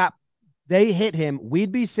they hit him,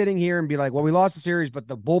 we'd be sitting here and be like, well, we lost the series, but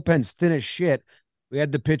the bullpen's thin as shit. We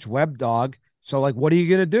had to pitch Web Dog. So, like, what are you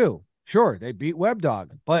going to do? Sure, they beat Web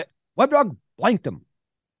Dog, but Web Dog blanked them.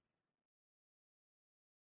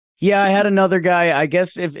 Yeah, I had another guy. I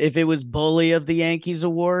guess if it was Bully of the Yankees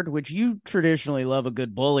award, which you traditionally love a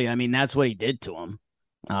good bully, I mean, that's what he did to him.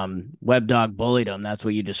 Web Dog bullied him. That's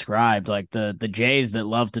what you described. Like the Jays that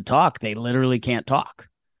love to talk, they literally can't talk.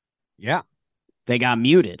 Yeah. They got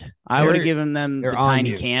muted. I would have given them the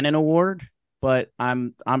Tiny Cannon award, but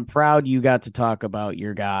I'm proud you got to talk about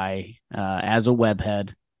your guy as a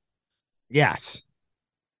webhead. Yes.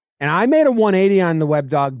 And I made a 180 on the Web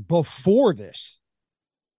Dog before this.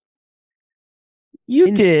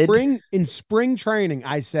 You did. In spring training,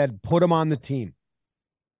 I said, put him on the team.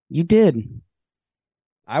 You did.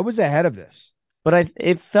 I was ahead of this. But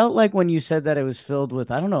it felt like when you said that it was filled with,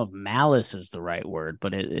 I don't know if malice is the right word,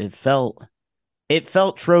 but it felt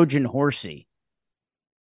Trojan horsey.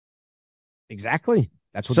 Exactly.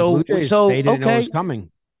 That's what the Blue Jays, they didn't know was coming.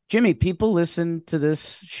 Jimmy, people listen to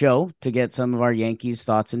this show to get some of our Yankees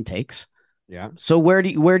thoughts and takes. Yeah. So where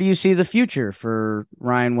do you see the future for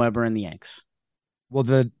Ryan Weber and the Yanks?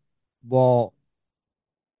 Well,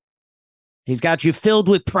 he's got you filled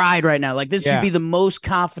with pride right now. Like this should be the most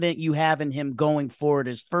confident you have in him going forward.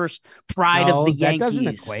 His first pride of the Yankees. That doesn't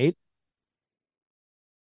equate.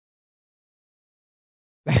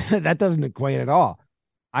 That doesn't equate at all.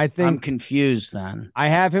 I think I'm confused then. I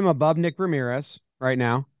have him above Nick Ramirez right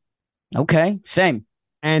now. Okay, same.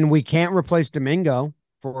 And we can't replace Domingo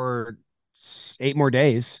for 8 more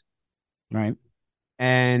days. Right.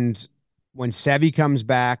 And when Sevy comes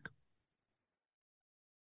back,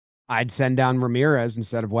 I'd send down Ramirez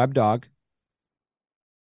instead of Web Dog.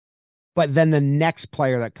 But then the next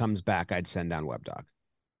player that comes back, I'd send down Web Dog.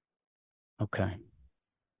 Okay.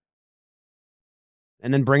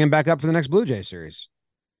 And then bring him back up for the next Blue Jay series.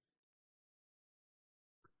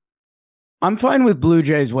 I'm fine with Blue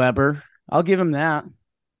Jays Weber. I'll give him that.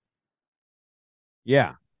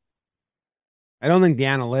 Yeah. I don't think the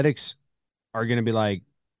analytics are going to be like,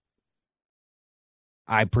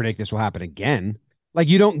 I predict this will happen again. Like,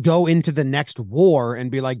 you don't go into the next war and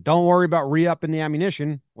be like, don't worry about re-upping the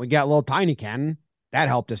ammunition. We got a little Tiny Cannon. That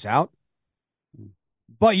helped us out.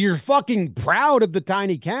 But you're fucking proud of the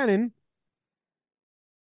Tiny Cannon.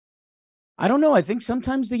 I don't know. I think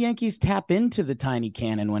sometimes the Yankees tap into the Tiny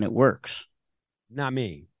Cannon when it works. Not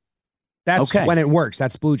me. That's when it works.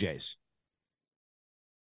 That's Blue Jays.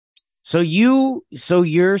 So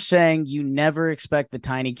you're saying you never expect the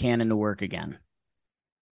Tiny Cannon to work again?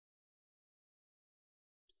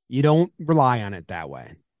 You don't rely on it that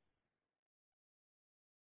way.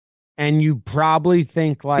 And you probably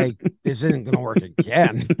think like this isn't going to work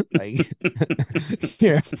again. Like,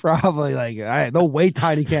 you're probably like, all right, they'll wait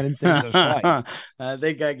Tiny Cannon saves us twice. I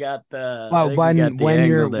think I got the. Well,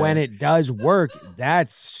 when it does work,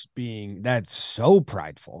 that's so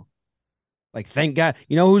prideful. Like, thank God.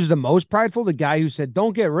 You know who's the most prideful? The guy who said,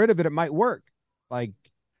 "Don't get rid of it; it might work." Like,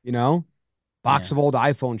 box of old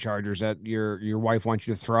iPhone chargers that your wife wants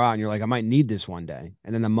you to throw out, and you're like, I might need this one day.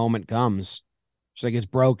 And then the moment comes, she's like, it's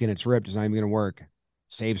broken, it's ripped, it's not even going to work.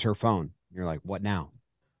 Saves her phone. You're like, what now?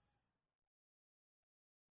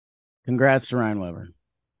 Congrats to Ryan Weber.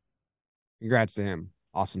 Congrats to him.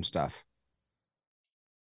 Awesome stuff.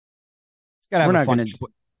 He's got to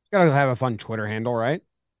have a fun Twitter handle, right?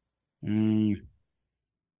 I don't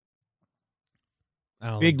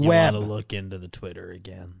Big think you Web. want to look into the Twitter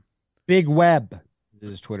again. Big Web is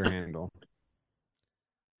his Twitter handle. I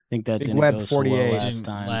think that Big didn't Web go 48 so well last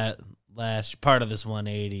time. Last part of this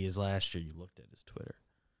 180 is last year you looked at his Twitter.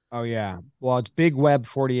 Oh, yeah. Well, it's Big Web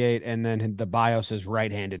 48, and then the bio says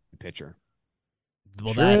right-handed pitcher.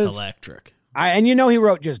 Well, that's electric. He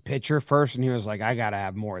wrote just pitcher first, and he was like, I got to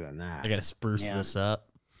have more than that. I got to spruce this up.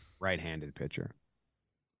 Right-handed pitcher.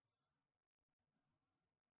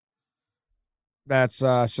 That's,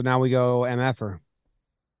 so now we go MFer.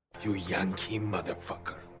 You Yankee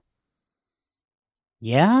motherfucker.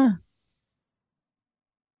 Yeah.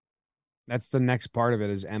 That's the next part of it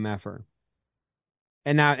is MFer.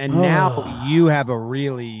 And now you have a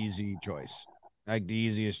really easy choice. Like the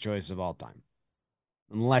easiest choice of all time.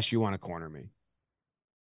 Unless you want to corner me.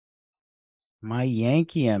 My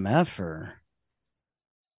Yankee MFer.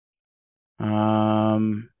 I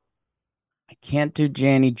can't do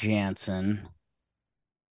Janny Jansen.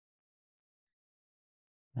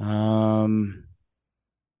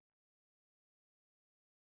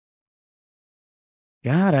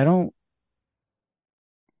 God, I don't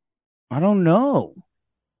know.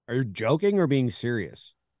 Are you joking or being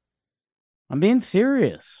serious? I'm being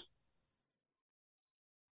serious.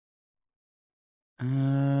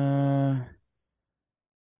 I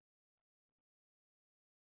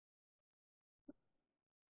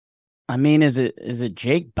mean, is it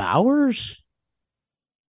Jake Bowers?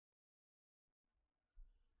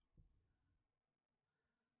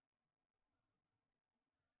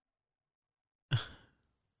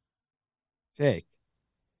 Jake.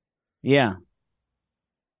 Yeah.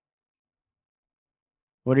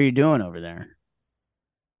 What are you doing over there?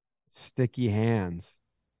 Sticky hands.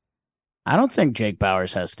 I don't think Jake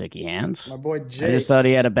Bowers has sticky hands. My boy I just Jake. thought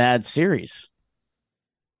he had a bad series.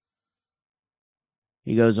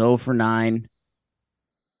 He goes 0 for 9.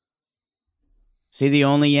 See the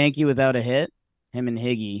only Yankee without a hit? Him and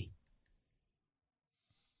Higgy.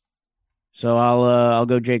 So I'll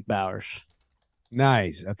go Jake Bowers.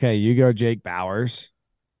 Nice. Okay, you go Jake Bowers.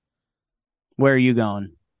 Where are you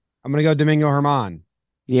going? I'm gonna go Domingo Herman.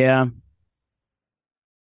 Yeah.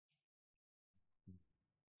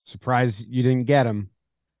 Surprised you didn't get him.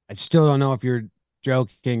 I still don't know if you're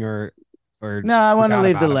joking or No, I want to forgot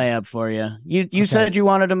leave the about him. layup for you. You Okay. said you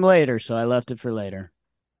wanted him later, so I left it for later.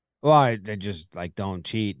 Well, I just like don't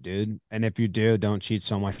cheat, dude. And if you do, don't cheat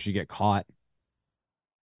so much you get caught.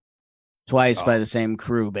 Twice So, by the same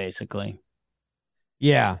crew, basically.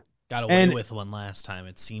 yeah. Got away And- with one last time,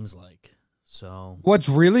 it seems like. So What's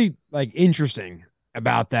really like interesting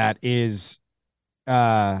about that is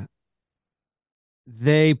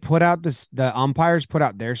they put out the umpires put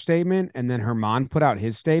out their statement and then Herman put out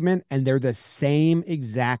his statement, and they're the same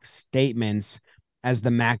exact statements as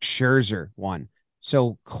the Max Scherzer one.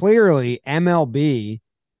 So clearly MLB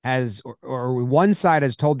has or one side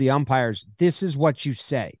has told the umpires, this is what you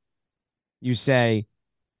say. You say,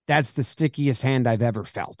 that's the stickiest hand I've ever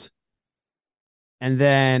felt. And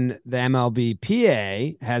then the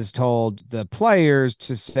MLBPA has told the players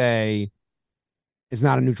to say, it's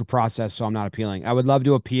not a neutral process, so I'm not appealing. I would love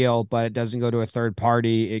to appeal, but it doesn't go to a third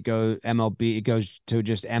party. It goes MLB. It goes to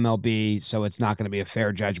just MLB, so it's not going to be a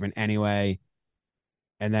fair judgment anyway.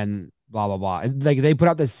 And then blah blah blah. Like they put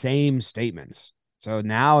out the same statements, so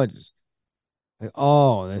now it's like,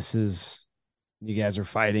 oh, this is you guys are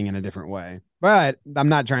fighting in a different way. But I'm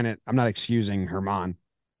not excusing Herman.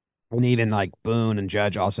 And even like Boone and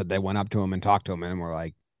Judge all said they went up to him and talked to him and were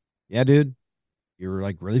like, yeah, dude, you're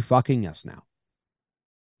like really fucking us now.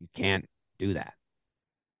 You can't do that.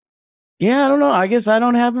 Yeah, I don't know. I guess I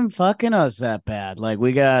don't have him fucking us that bad. Like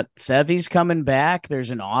we got Sevy's coming back. There's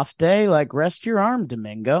an off day. Like rest your arm,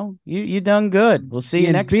 Domingo. You done good. We'll see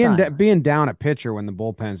you next time. Being down a pitcher when the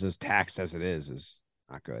bullpen's as taxed as it is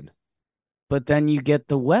not good. But then you get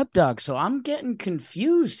the web dog. So I'm getting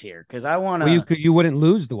confused here because I want to. Well, you wouldn't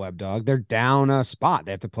lose the web dog. They're down a spot.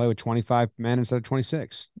 They have to play with 25 men instead of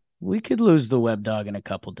 26. We could lose the web dog in a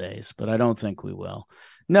couple days, but I don't think we will.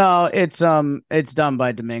 No, it's done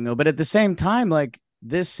by Domingo. But at the same time, like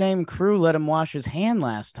this same crew let him wash his hand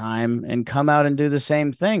last time and come out and do the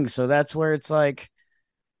same thing. So that's where it's like,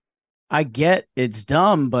 I get it's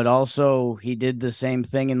dumb, but also he did the same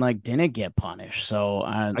thing and like didn't get punished. So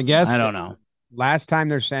I guess I don't know. Last time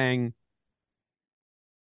they're saying,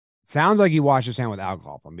 it sounds like he washed his hand with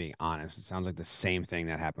alcohol. If I'm being honest, it sounds like the same thing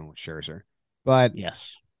that happened with Scherzer. But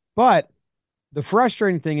yes, but the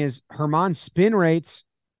frustrating thing is Herman's spin rates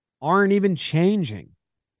aren't even changing.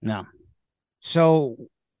 No. So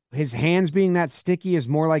his hands being that sticky is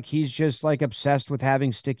more like he's just like obsessed with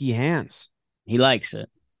having sticky hands. He likes it.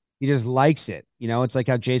 He just likes it. You know, it's like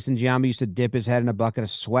how Jason Giambi used to dip his head in a bucket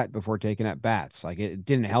of sweat before taking at bats. Like it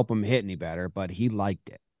didn't help him hit any better, but he liked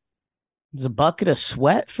it. It's a bucket of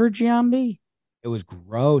sweat for Giambi. It was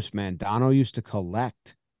gross, man. Dono used to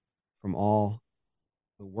collect from all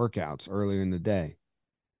the workouts earlier in the day.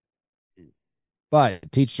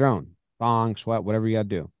 But teach their own. Thong, sweat, whatever you got to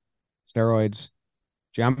do. Steroids.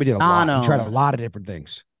 Giambi did a lot. He tried a lot of different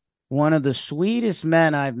things. One of the sweetest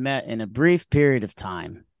men I've met in a brief period of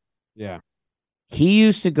time. Yeah. He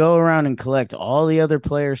used to go around and collect all the other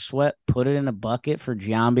players' sweat, put it in a bucket for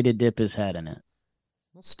Giambi to dip his head in it.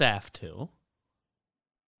 Well, staff too.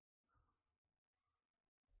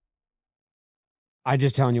 I'm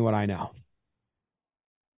just telling you what I know.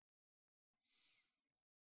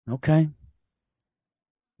 Okay.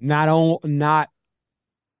 Not.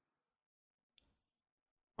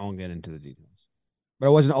 I won't get into the details, but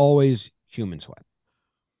it wasn't always human sweat.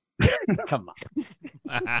 Come on.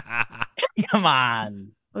 Come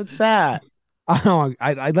on. What's that?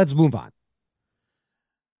 Let's move on.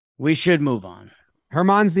 We should move on.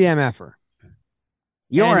 Herman's the MFer.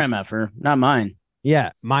 Your And- MFer, not mine.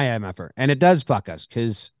 Yeah, my MFer. And it does fuck us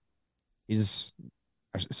because he's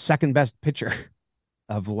our second best pitcher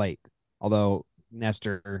of late. Although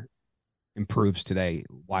Nestor improves today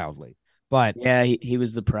wildly. But Yeah, he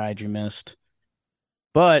was the pride you missed.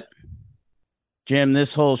 But, Jim,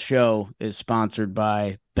 this whole show is sponsored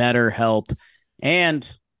by BetterHelp. And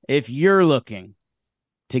if you're looking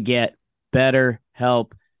to get better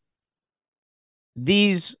help,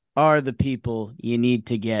 these are the people you need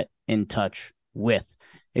to get in touch with.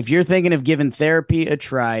 If you're thinking of giving therapy a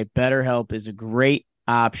try, BetterHelp is a great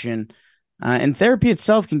option. And therapy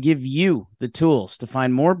itself can give you the tools to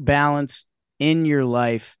find more balance in your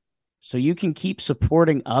life so you can keep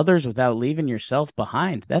supporting others without leaving yourself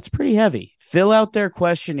behind. That's pretty heavy. Fill out their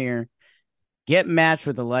questionnaire, get matched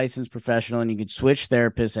with a licensed professional, and you can switch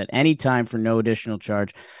therapists at any time for no additional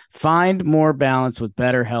charge. Find more balance with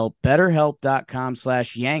BetterHelp.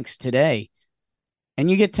 BetterHelp.com/Yanks today. And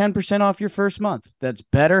you get 10% off your first month. That's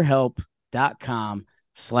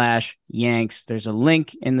BetterHelp.com/Yanks. There's a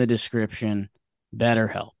link in the description.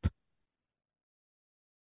 BetterHelp.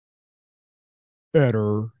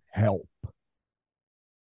 better help.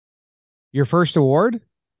 Your first award?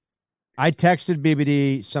 I texted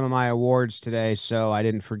BBD some of my awards today, so I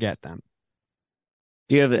didn't forget them.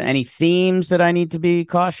 Do you have any themes that I need to be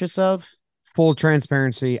cautious of? Full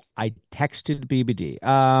transparency, I texted BBD.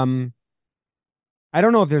 I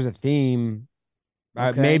don't know if there's a theme.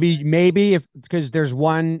 Okay. Maybe if because there's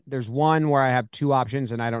one where I have two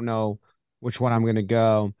options and I don't know which one I'm gonna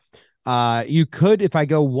go. You could, if I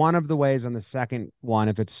go one of the ways on the second one,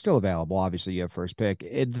 if it's still available, obviously you have first pick.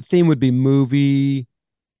 The theme would be movies.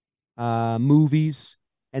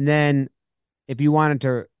 And then if you wanted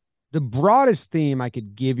to, the broadest theme I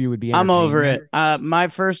could give you would be I'm over it. entertainment. My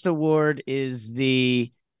first award is the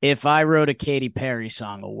If I Wrote a Katy Perry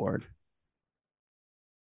Song award.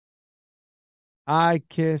 I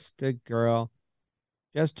kissed a girl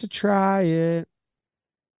just to try it.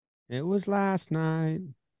 It was last night.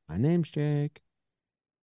 My name's Jake.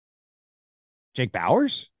 Jake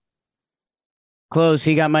Bowers? Close.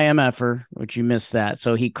 He got my MFer, which you missed that,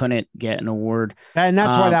 so he couldn't get an award. And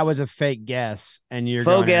that's why that was a fake guess. And you're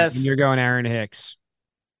Faux going guess. and you're going Aaron Hicks.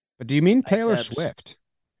 But do you mean Taylor Biceps. Swift?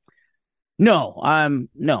 No.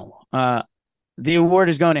 No. The award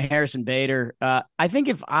is going to Harrison Bader. I think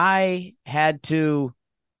if I had to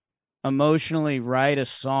emotionally write a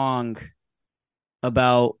song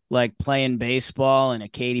about like playing baseball in a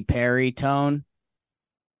Katy Perry tone,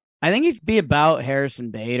 I think it'd be about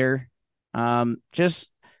Harrison Bader. Just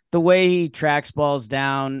the way he tracks balls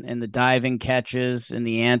down and the diving catches and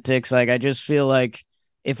the antics. Like, I just feel like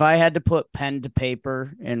if I had to put pen to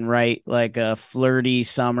paper and write like a flirty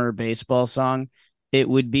summer baseball song, it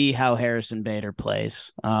would be how Harrison Bader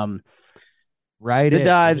plays. Right. The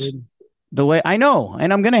dives, the way I know,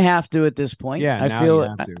 and I'm going to have to at this point. Yeah, I now feel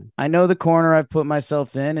you have to. I know the corner I've put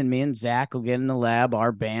myself in, and me and Zach will get in the lab,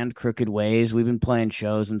 our band Crooked Ways. We've been playing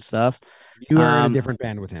shows and stuff. You are in a different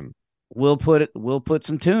band with him. We'll put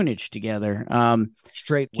some tunage together.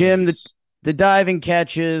 Straight Jim, ways. the diving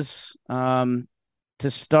catches to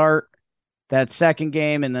start that second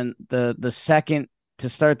game, and then the second to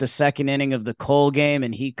start the second inning of the Cole game,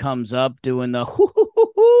 and he comes up doing the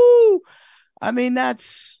hoo. I mean,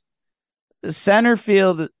 that's the center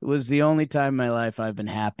field was the only time in my life I've been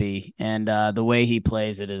happy, and the way he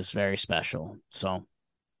plays it is very special. So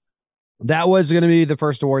that was going to be the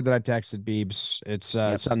first award that I texted Beebs. It's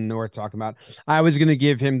something worth talking about. I was going to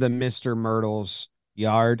give him the Mr. Myrtle's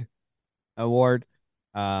Yard Award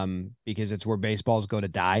because it's where baseballs go to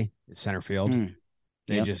die. It's center field.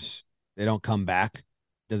 They don't come back.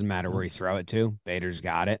 Doesn't matter where you throw it to. Bader's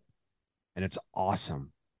got it. And it's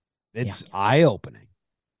awesome. It's eye-opening.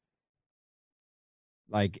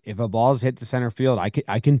 Like, if a ball's hit the center field, I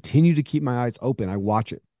continue to keep my eyes open. I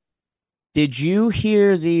watch it. Did you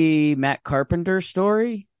hear the Matt Carpenter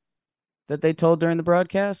story that they told during the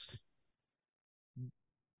broadcast?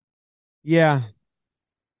 Yeah.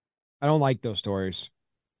 I don't like those stories.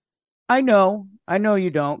 I know you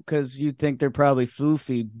don't, because you think they're probably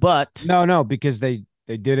foofy, but No, because they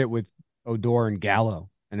did it with Odor and Gallo,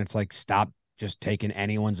 and it's like, stop just taking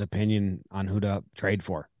anyone's opinion on who to trade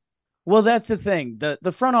for. Well, that's the thing.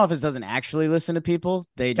 The front office doesn't actually listen to people.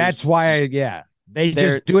 That's why, they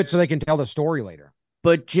they're just do it so they can tell the story later.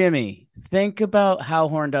 But Jimmy, think about how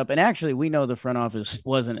horned up. And actually, we know the front office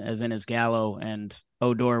wasn't as in as Gallo and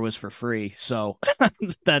Odor was for free. So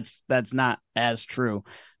that's not as true.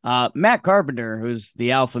 Matt Carpenter, who's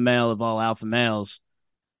the alpha male of all alpha males,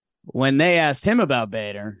 when they asked him about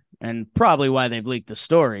Bader, and probably why they've leaked the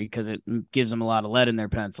story because it gives them a lot of lead in their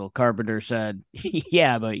pencil, Carpenter said,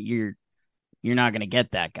 "Yeah, but you're not going to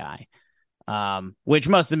get that guy," which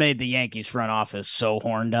must have made the Yankees front office so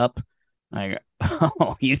horned up. Like,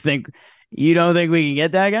 oh, you don't think we can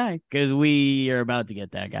get that guy? Because we are about to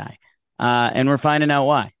get that guy. And we're finding out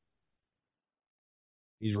why.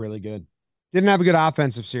 He's really good. Didn't have a good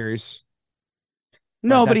offensive series.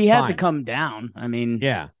 No, but he had fine. to come down. I mean,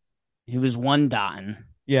 Yeah. He was one dotting.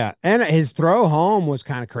 Yeah. And his throw home was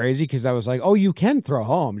kind of crazy because I was like, oh, you can throw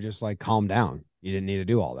home. Just like calm down. You didn't need to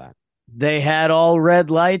do all that. They had all red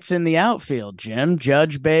lights in the outfield, Jim.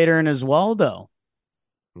 Judge, Bader, and Oswaldo.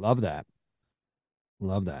 Love that.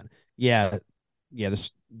 Yeah.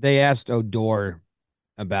 They asked Odor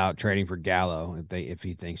about trading for Gallo if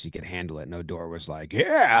he thinks he can handle it. And Odor was like,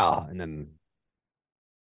 yeah. And then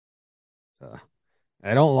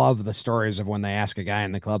I don't love the stories of when they ask a guy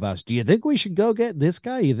in the clubhouse, do you think we should go get this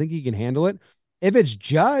guy? You think he can handle it? If it's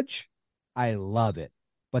Judge, I love it.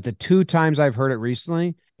 But the 2 times I've heard it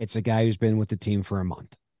recently, it's a guy who's been with the team for a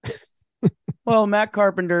month. Well, Matt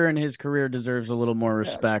Carpenter and his career deserves a little more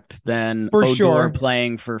respect than For Odor sure.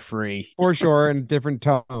 playing for free. For sure, in different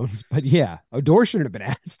tones. But yeah, Odor shouldn't have been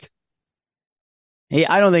asked.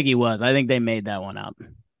 I don't think he was. I think they made that one up.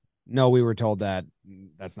 No, we were told that.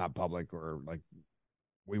 That's not public, or like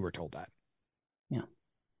we were told that. Yeah.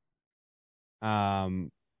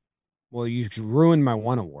 Well, you ruined my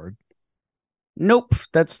one award. Nope.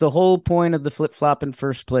 That's the whole point of the flip-flop in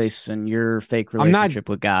first place and your fake relationship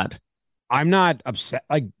with God. I'm not upset.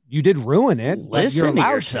 Like, you did ruin it. Listen to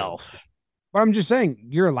yourself. But I'm just saying,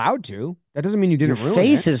 you're allowed to. That doesn't mean you didn't ruin it. Your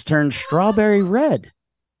face has turned strawberry red.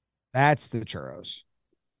 That's the churros.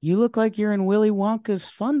 You look like you're in Willy Wonka's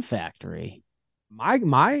Fun Factory.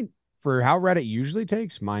 My for how red it usually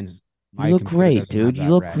takes, mine's. You look great, dude.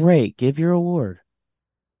 You look great. Give your award.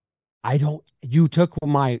 You took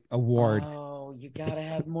my award. Oh, you gotta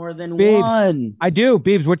have more than Beebs, one. I do.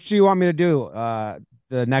 Beebs, what do you want me to do?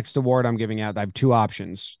 The next award I'm giving out, I have 2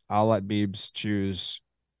 options. I'll let Beebs choose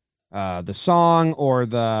the song or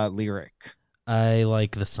the lyric. I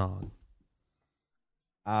like the song.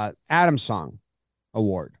 Adam's Song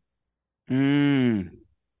Award. You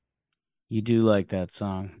do like that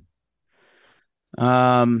song.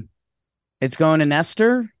 It's going to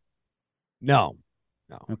Nestor? No,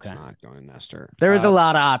 okay. It's not going to Nestor. There is a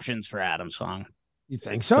lot of options for Adam's Song. You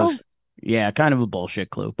think so? Yeah, kind of a bullshit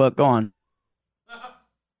clue, but go on.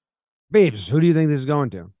 Beebs, who do you think this is going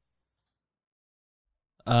to?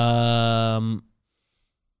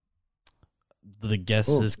 The guess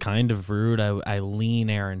is kind of rude. I lean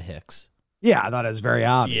Aaron Hicks. Yeah, I thought it was very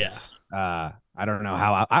obvious. Yeah. I don't know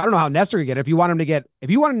how Nestor could get it. If you wanted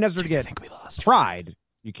Nestor to get Pride,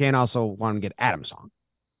 you can't also want him to get Adam's Song.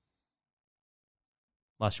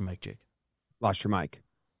 Lost your mic, Jake. Lost your mic.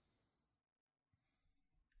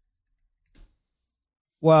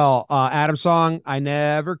 Well, Adam's Song, I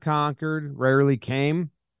never conquered, rarely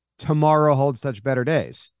came. Tomorrow holds such better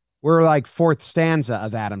days. We're like 4th stanza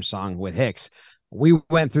of Adam's Song with Hicks. We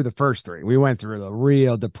went through the first 3. We went through the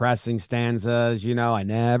real depressing stanzas. I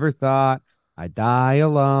never thought I'd die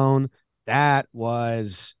alone. That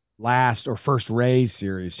was last or first Rays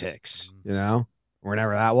series Hicks,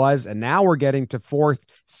 whenever that was. And now we're getting to 4th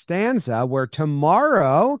stanza where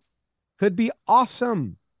tomorrow could be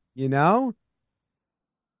awesome.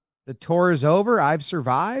 The tour is over. I've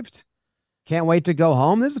survived. Can't wait to go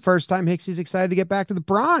home. This is the first time Hicksy's excited to get back to the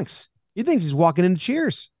Bronx. He thinks he's walking into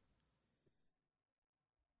Cheers.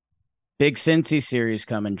 Big Cincy series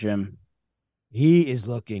coming, Jim. He is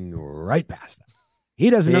looking right past them.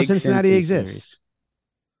 He doesn't know Cincinnati exists. Series.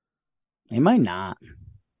 He might not.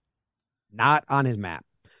 Not on his map.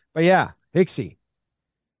 But yeah, Hicksy.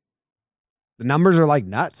 The numbers are like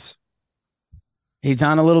nuts. He's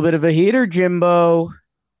on a little bit of a heater, Jimbo.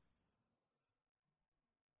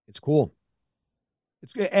 It's cool.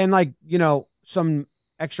 It's good. And some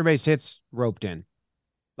extra base hits roped in.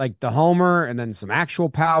 Like the homer and then some actual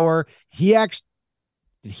power. Did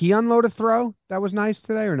he unload a throw that was nice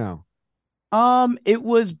today or no? It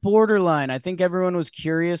was borderline. I think everyone was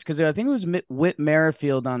curious because I think it was Whit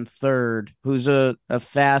Merrifield on third, who's a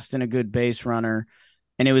fast and a good base runner,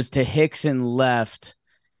 and it was to Hicks and left.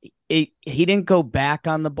 He didn't go back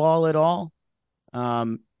on the ball at all.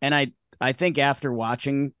 And I think after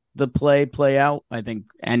watching the play out, I think,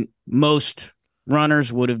 and most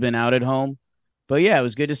runners would have been out at home. But yeah, it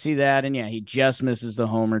was good to see that. And yeah, he just misses the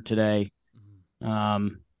homer today.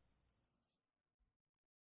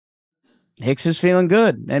 Hicks is feeling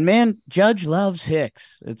good. And man, Judge loves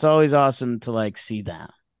Hicks. It's always awesome to like see that.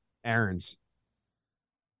 Aaron's.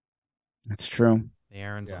 That's true. The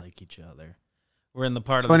Aarons like each other. We're in the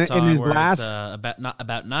part So of the in song his where last- it's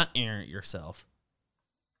about not airing it yourself.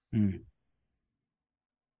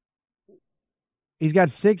 He's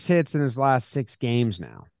got 6 hits in his last 6 games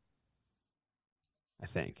now, I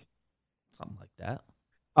think. Something like that.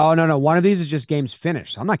 Oh, no. One of these is just games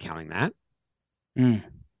finished. I'm not counting that. In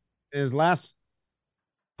his last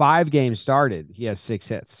 5 games started, he has 6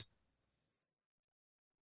 hits.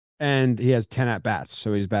 And he has 10 at-bats,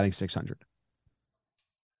 so he's batting 600.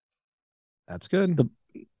 That's good.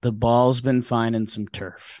 The ball's been finding some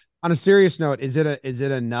turf. On a serious note, is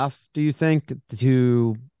it enough, do you think,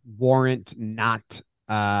 to warrant not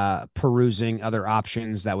perusing other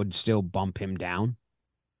options that would still bump him down?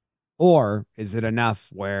 Or is it enough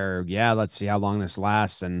where, yeah, let's see how long this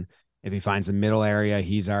lasts, and if he finds a middle area,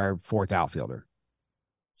 he's our 4th outfielder?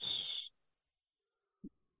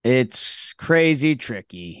 It's crazy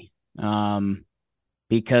tricky.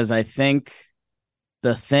 Because I think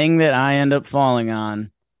the thing that I end up falling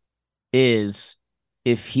on is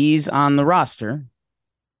if he's on the roster,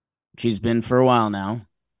 which he's been for a while now,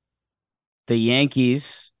 the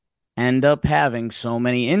Yankees end up having so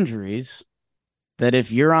many injuries that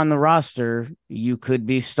if you're on the roster, you could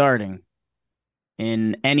be starting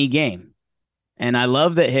in any game. And I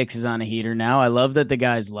love that Hicks is on a heater now. I love that the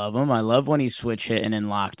guys love him. I love when he's switch hitting and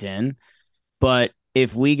locked in. But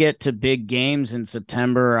if we get to big games in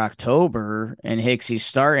September or October and Hicksy's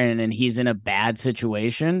starting and he's in a bad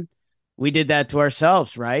situation, we did that to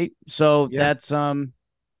ourselves, right? So Yeah.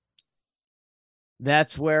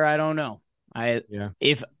 that's where I don't know.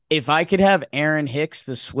 If I could have Aaron Hicks,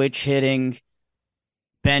 the switch hitting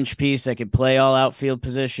bench piece that could play all outfield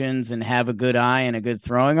positions and have a good eye and a good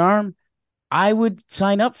throwing arm, I would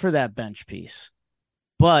sign up for that bench piece.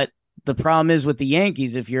 But the problem is with the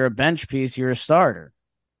Yankees, if you're a bench piece, you're a starter.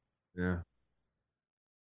 Yeah.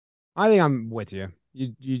 I think I'm with you.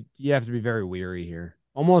 You have to be very weary here.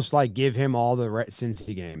 Almost like give him all the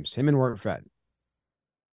Cincy games. Him and Wortfed.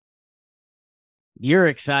 You're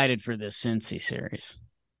excited for this Cincy series.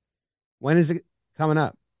 When is it coming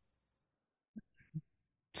up?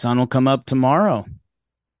 Sun will come up tomorrow.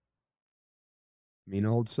 Mean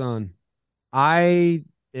old Sun. I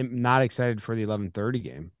am not excited for the 11:30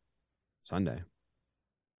 game Sunday.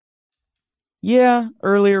 Yeah,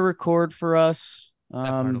 earlier record for us. That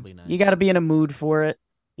part'll be nice. You got to be in a mood for it.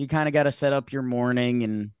 You kind of got to set up your morning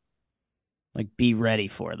and like be ready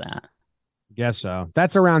for that. Guess so.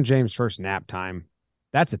 That's around James' first nap time.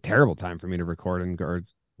 That's a terrible time for me to record and guard.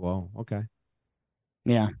 Well, okay.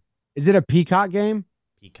 Yeah. Is it a Peacock game?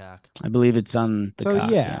 Peacock. I believe it's on the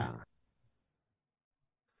cock, yeah.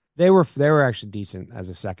 They were actually decent as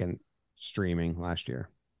a second streaming last year.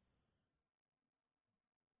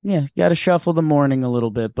 Yeah, you got to shuffle the morning a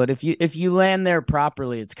little bit, but if you land there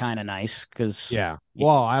properly, it's kind of nice because Yeah.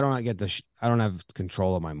 Well, I don't get I don't have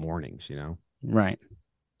control of my mornings, you know. Right.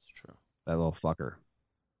 It's true. That little fucker.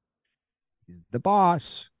 He's the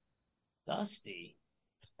boss. Dusty.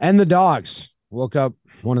 And the dogs. Woke up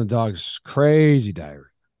one of the dogs crazy diarrhea.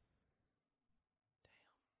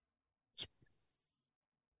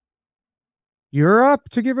 You're up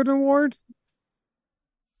to give an award?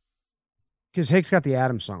 Because Hicks got the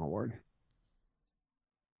Adams Song Award.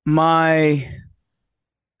 My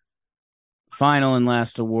final and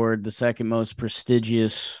last award, the second most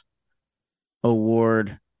prestigious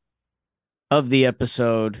award of the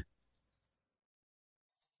episode,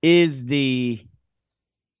 is the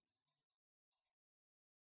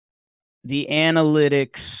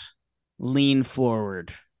Analytics Lean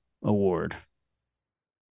Forward Award.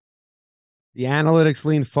 The Analytics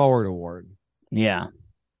Lean Forward Award. Yeah.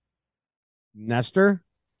 Nestor?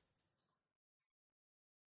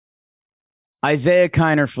 Isaiah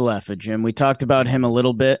Kiner Falefa, Jim. We talked about him a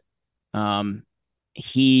little bit. We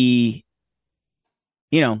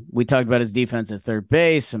talked about his defense at third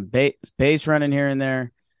base, some base running here and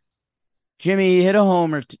there. Jimmy hit a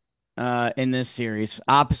homer in this series,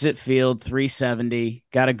 opposite field, 370.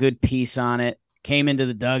 Got a good piece on it. Came into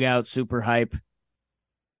the dugout, super hype.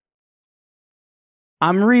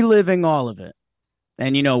 I'm reliving all of it.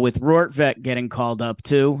 And, with Rortvedt getting called up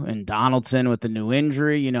too, and Donaldson with the new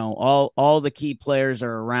injury, all the key players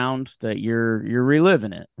are around that you're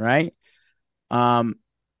reliving it, right? And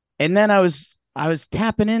then I was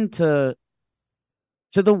tapping into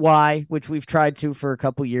to the Y, which we've tried to for a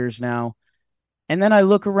couple years now. And then I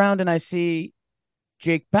look around and I see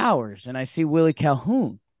Jake Bowers and I see Willie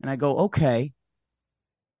Calhoun. And I go, okay.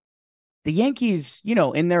 The Yankees,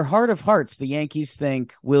 in their heart of hearts, the Yankees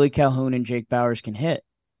think Willie Calhoun and Jake Bowers can hit.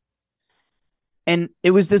 And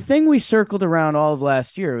it was the thing we circled around all of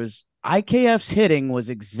last year. It was IKF's hitting was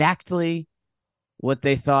exactly what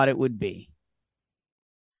they thought it would be.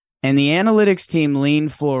 And the analytics team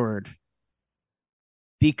leaned forward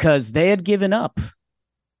because they had given up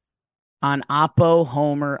on Oppo,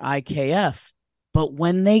 Homer, IKF. But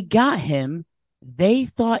when they got him, they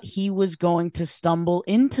thought he was going to stumble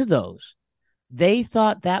into those. They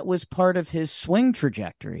thought that was part of his swing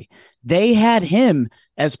trajectory. They had him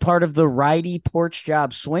as part of the righty porch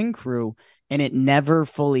job swing crew, and it never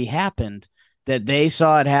fully happened. That they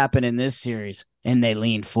saw it happen in this series, and they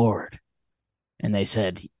leaned forward. And they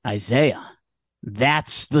said, Isaiah,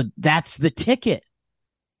 that's the ticket.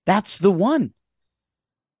 That's the one.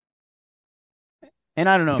 And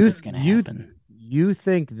I don't know if it's going to happen. You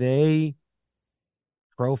think they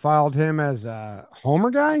profiled him as a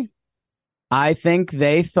homer guy? I think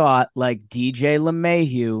they thought, like DJ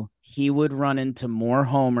LeMahieu, he would run into more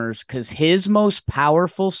homers because his most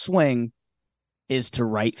powerful swing is to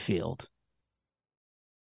right field.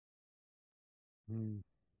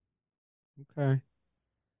 Okay.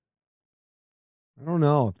 I don't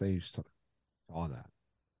know if they saw that.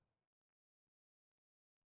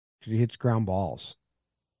 Because he hits ground balls.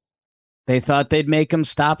 They thought they'd make him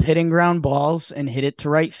stop hitting ground balls and hit it to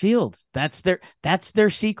right field. That's their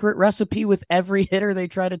secret recipe with every hitter they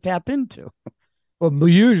try to tap into. Well,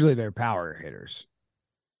 usually they're power hitters.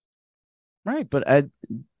 Right, but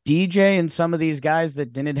DJ and some of these guys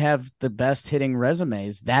that didn't have the best hitting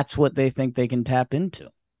resumes, that's what they think they can tap into.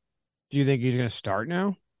 Do you think he's going to start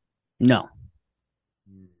now? No.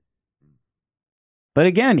 But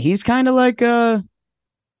again, he's kind of like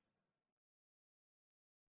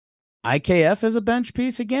IKF as a bench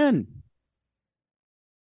piece again.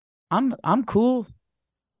 I'm cool.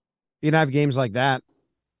 You can have games like that.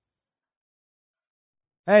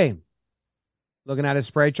 Hey, looking at his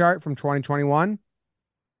spray chart from 2021.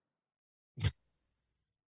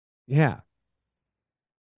 Yeah.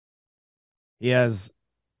 He has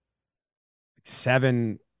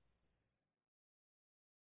 7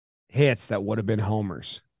 hits that would have been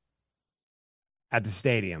homers at the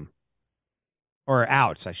stadium. Or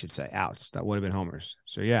outs, I should say. Outs that would have been homers.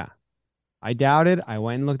 So, yeah. I doubted. I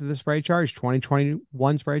went and looked at the spray chart,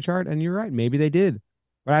 2021 spray chart, and you're right. Maybe they did.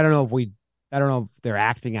 But I don't know if they're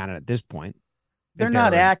acting on it at this point. They're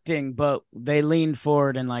not acting, but they leaned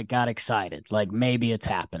forward and like got excited. Like maybe it's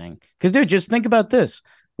happening. Because, dude, just think about this.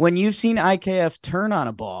 When you've seen IKF turn on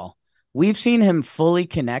a ball, we've seen him fully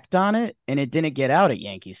connect on it, and it didn't get out at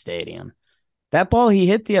Yankee Stadium. That ball he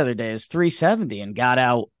hit the other day is 370 and got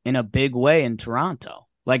out in a big way in Toronto.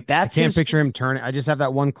 Like that's I can't picture him turning. I just have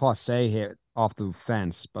that one Clase hit off the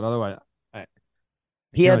fence, but otherwise,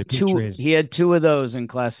 he had two. He had 2 of those, and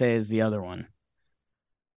Clase is the other one.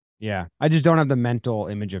 Yeah, I just don't have the mental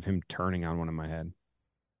image of him turning on one in my head.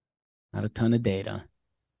 Not a ton of data.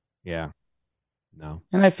 Yeah, no.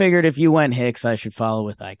 And I figured if you went Hicks, I should follow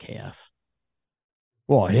with IKF.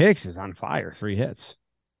 Well, Hicks is on fire. 3 hits.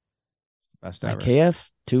 Best ever. IKF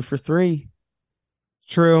 2 for 3.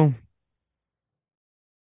 True.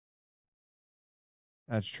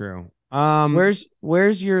 That's true.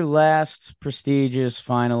 Where's your last prestigious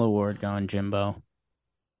final award going, Jimbo?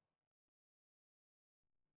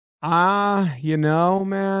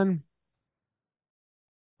 Man,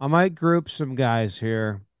 I might group some guys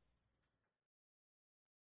here.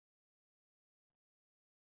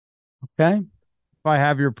 Okay. If I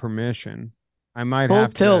have your permission, I might Full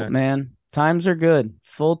have tilt, to. man. Times are good.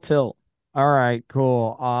 Full tilt. All right,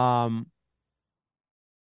 cool.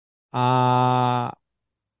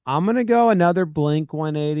 I'm gonna go another Blink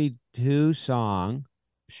 182 song.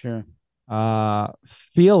 Sure.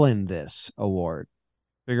 Feeling This award.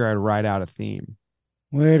 Figure I'd write out a theme.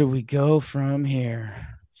 Where do we go from here?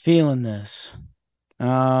 Feeling This.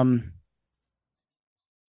 And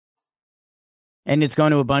it's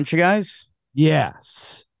going to a bunch of guys?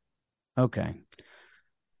 Yes. Okay.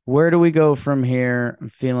 Where do we go from here? I'm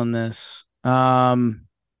feeling this.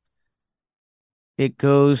 It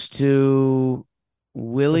goes to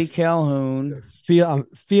Willie Calhoun. I'm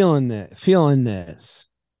feeling this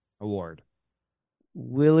award.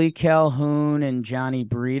 Willie Calhoun and Johnny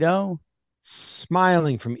Brito.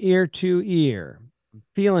 Smiling from ear to ear. I'm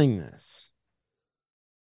feeling this.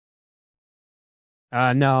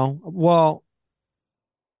 No. Well,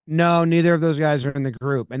 no, neither of those guys are in the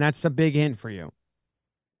group, and that's a big hint for you.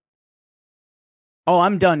 Oh,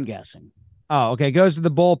 I'm done guessing. Oh, okay. Goes to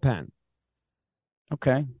the bullpen.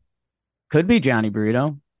 Okay. Could be Johnny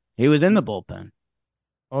Burrito. He was in the bullpen.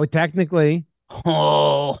 Oh, technically,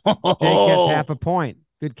 Oh, Jake gets half a point.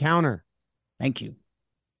 Good counter. thank you.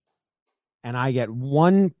 And I get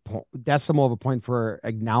one decimal of a point for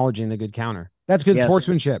acknowledging the good counter. That's good Yes.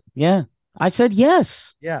 sportsmanship. Yeah. I said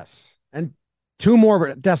yes. Yes. And 2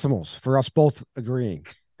 more decimals for us both agreeing.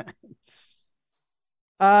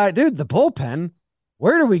 Dude, the bullpen.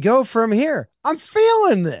 Where do we go from here? I'm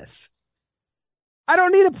feeling this. I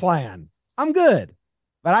don't need a plan. I'm good.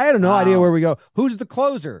 But I had no idea where we go. Who's the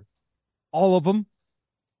closer? All of them.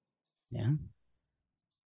 Yeah.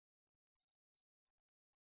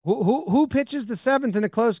 Who pitches the 7th in a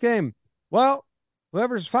close game? Well,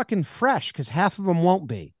 whoever's fucking fresh, because half of them won't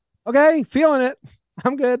be. Okay, feeling it.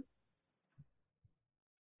 I'm good.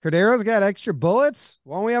 Cordero's got extra bullets.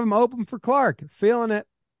 Why don't we have him open for Clark? Feeling it.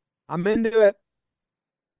 I'm into it.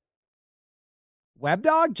 Web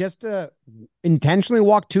Dog just to intentionally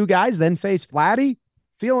walk 2 guys, then face Vladdy.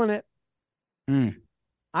 Feeling it.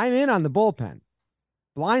 I'm in on the bullpen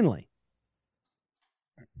blindly.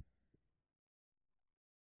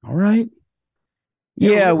 All right.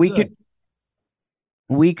 Yeah, Yeah, we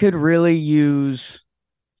could really use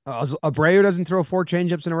Abreu doesn't throw 4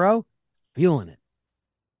 changeups in a row. Feeling it.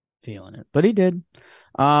 But he did.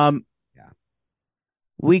 Yeah.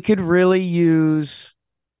 We could really use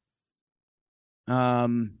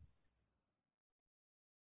Canely?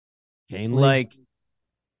 like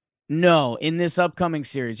no, in this upcoming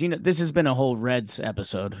series. This has been a whole Reds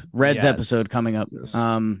episode. Yes. Episode coming up. Yes.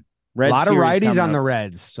 Reds a lot of righties on up. the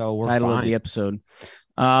Reds, so we're title fine. of the episode.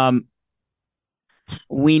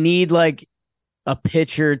 We need like a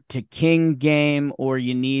pitcher to King game, or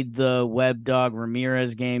you need the Web Dog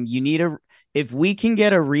Ramirez game. You need if we can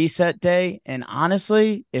get a reset day, and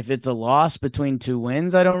honestly, if it's a loss between 2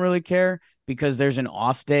 wins, I don't really care because there's an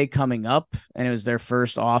off day coming up, and it was their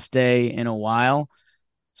first off day in a while.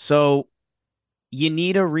 So you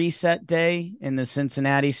need a reset day in the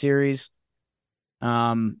Cincinnati series.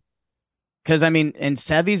 Because, and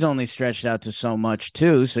Sevy's only stretched out to so much,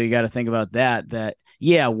 too. So you got to think about that,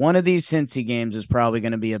 yeah, one of these Cincy games is probably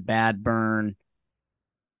going to be a bad burn.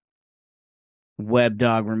 Web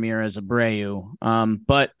Dog Ramirez Abreu.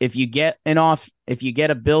 But if you get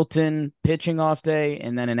a built-in pitching off day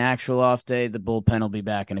and then an actual off day, the bullpen will be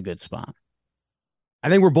back in a good spot. I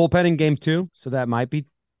think we're bullpenning game 2, so that might be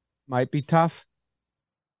tough.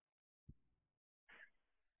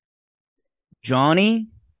 Johnny?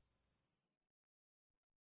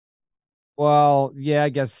 Well, yeah, I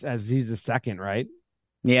guess as he's the second, right?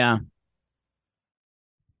 Yeah.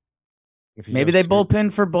 Maybe they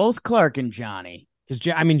bullpen for both Clark and Johnny. Because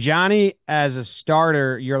Johnny as a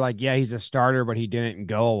starter, you're like, yeah, he's a starter, but he didn't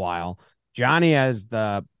go a while. Johnny as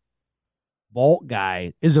the Bolt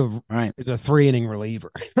guy is a 3-inning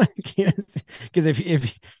reliever. Because if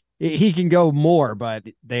he can go more, but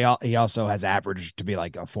he also has average to be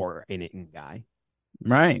like a 4-inning guy.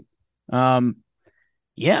 Right.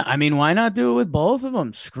 Yeah, why not do it with both of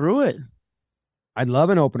them? Screw it. I'd love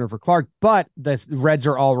an opener for Clark, but the Reds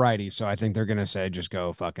are all righties, so I think they're going to say just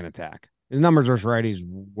go fucking attack. His numbers versus righties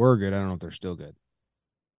were good. I don't know if they're still good.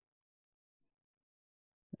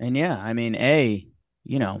 And yeah, I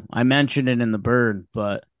mentioned it in the Bird,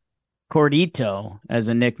 but Cordito as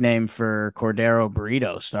a nickname for Cordero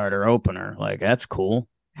Burrito starter opener, like that's cool.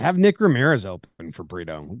 Have Nick Ramirez open for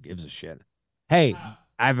Burrito. Who gives a shit? Hey,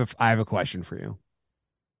 I have a question for you.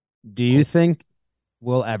 Do you think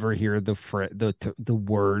we'll ever hear the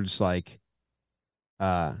words like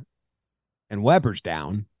and Weber's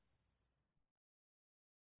down?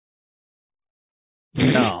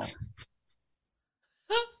 No.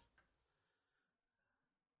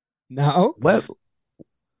 No.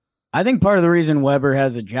 I think part of the reason Weber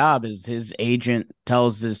has a job is his agent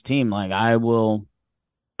tells his team, like, I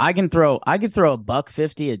can throw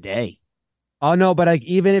 $150 a day. Oh no, but like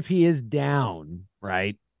even if he is down,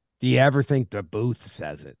 right? Do you ever think the booth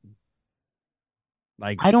says it?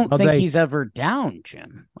 Like I don't think he's ever down,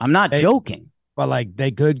 Jim. I'm not joking. But like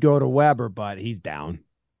they could go to Weber, but he's down.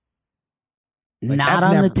 Like, not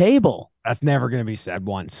on the table. That's never going to be said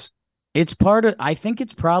once. I think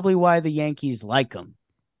it's probably why the Yankees like him.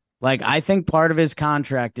 Like, I think part of his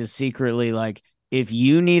contract is secretly like, if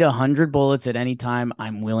you need 100 bullets at any time,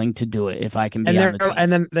 I'm willing to do it if I can be on the team.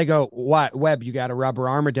 And then they go, what, Webb, you got a rubber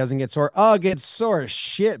arm, it doesn't get sore. Oh, it gets sore as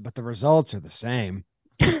shit, but the results are the same.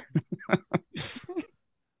 It's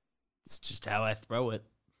just how I throw it.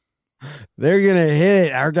 They're going to hit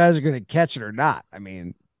it. Our guys are going to catch it or not.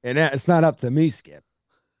 And it's not up to me, Skip.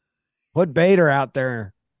 Put Bader out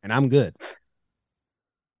there, and I'm good.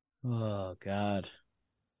 Oh God.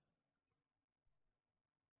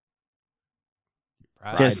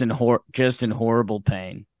 Pride. Just in horrible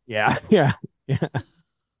pain. Yeah, yeah, yeah.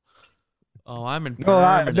 Oh, I'm in No,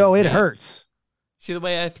 permanent no, it pain. hurts. See the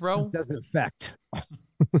way I This throw? doesn't affect.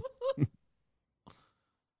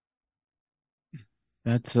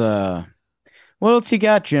 That's what else you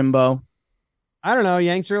got, Jimbo? I don't know.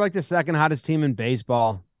 Yanks are like the second hottest team in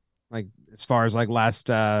baseball. Like as far as like last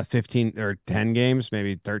 15 or 10 games,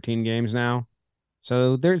 maybe 13 games now.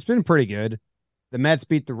 So it's been pretty good. The Mets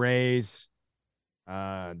beat the Rays.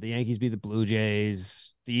 The Yankees beat the Blue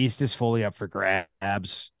Jays. The East is fully up for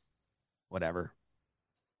grabs. Whatever.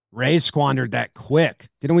 Rays squandered that quick.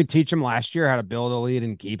 Didn't we teach them last year how to build a lead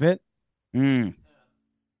and keep it? No,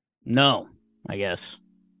 I guess.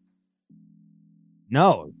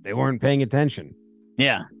 No, they weren't paying attention.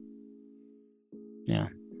 Yeah.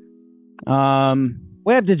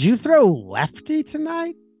 Webb, did you throw lefty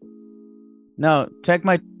tonight? No, check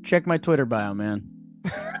my Twitter bio, man.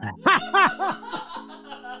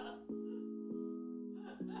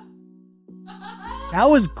 That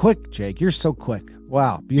was quick, Jake. You're so quick.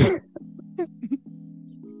 Wow, beautiful.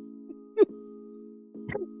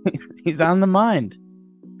 He's on the mind.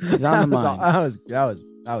 He's on the mind. That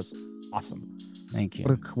was awesome. Thank you.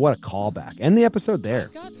 What a callback. End the episode there.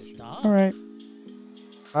 All right.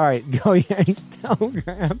 All right, go Yanks.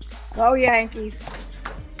 Telegrams. Go Yankees.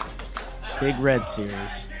 Big Red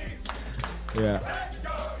Series. Yeah.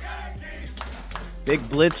 Big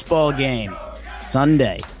blitzball game.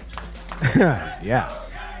 Sunday.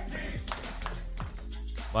 Yes.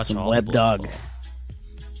 Watch Some all web the dog. blitzball.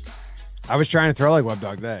 I was trying to throw like Web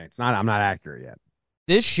Dog Day. I'm not accurate yet.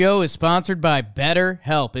 This show is sponsored by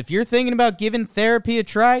BetterHelp. If you're thinking about giving therapy a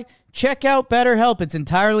try, check out BetterHelp. It's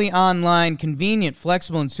entirely online, convenient,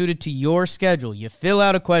 flexible, and suited to your schedule. You fill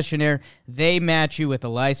out a questionnaire, they match you with a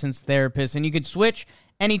licensed therapist, and you can switch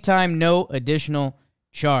anytime, no additional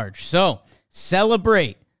charge. So,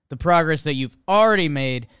 celebrate the progress that you've already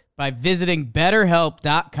made by visiting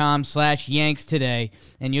betterhelp.com/Yanks today,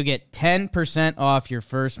 and you'll get 10% off your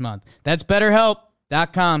first month. That's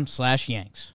betterhelp.com/Yanks.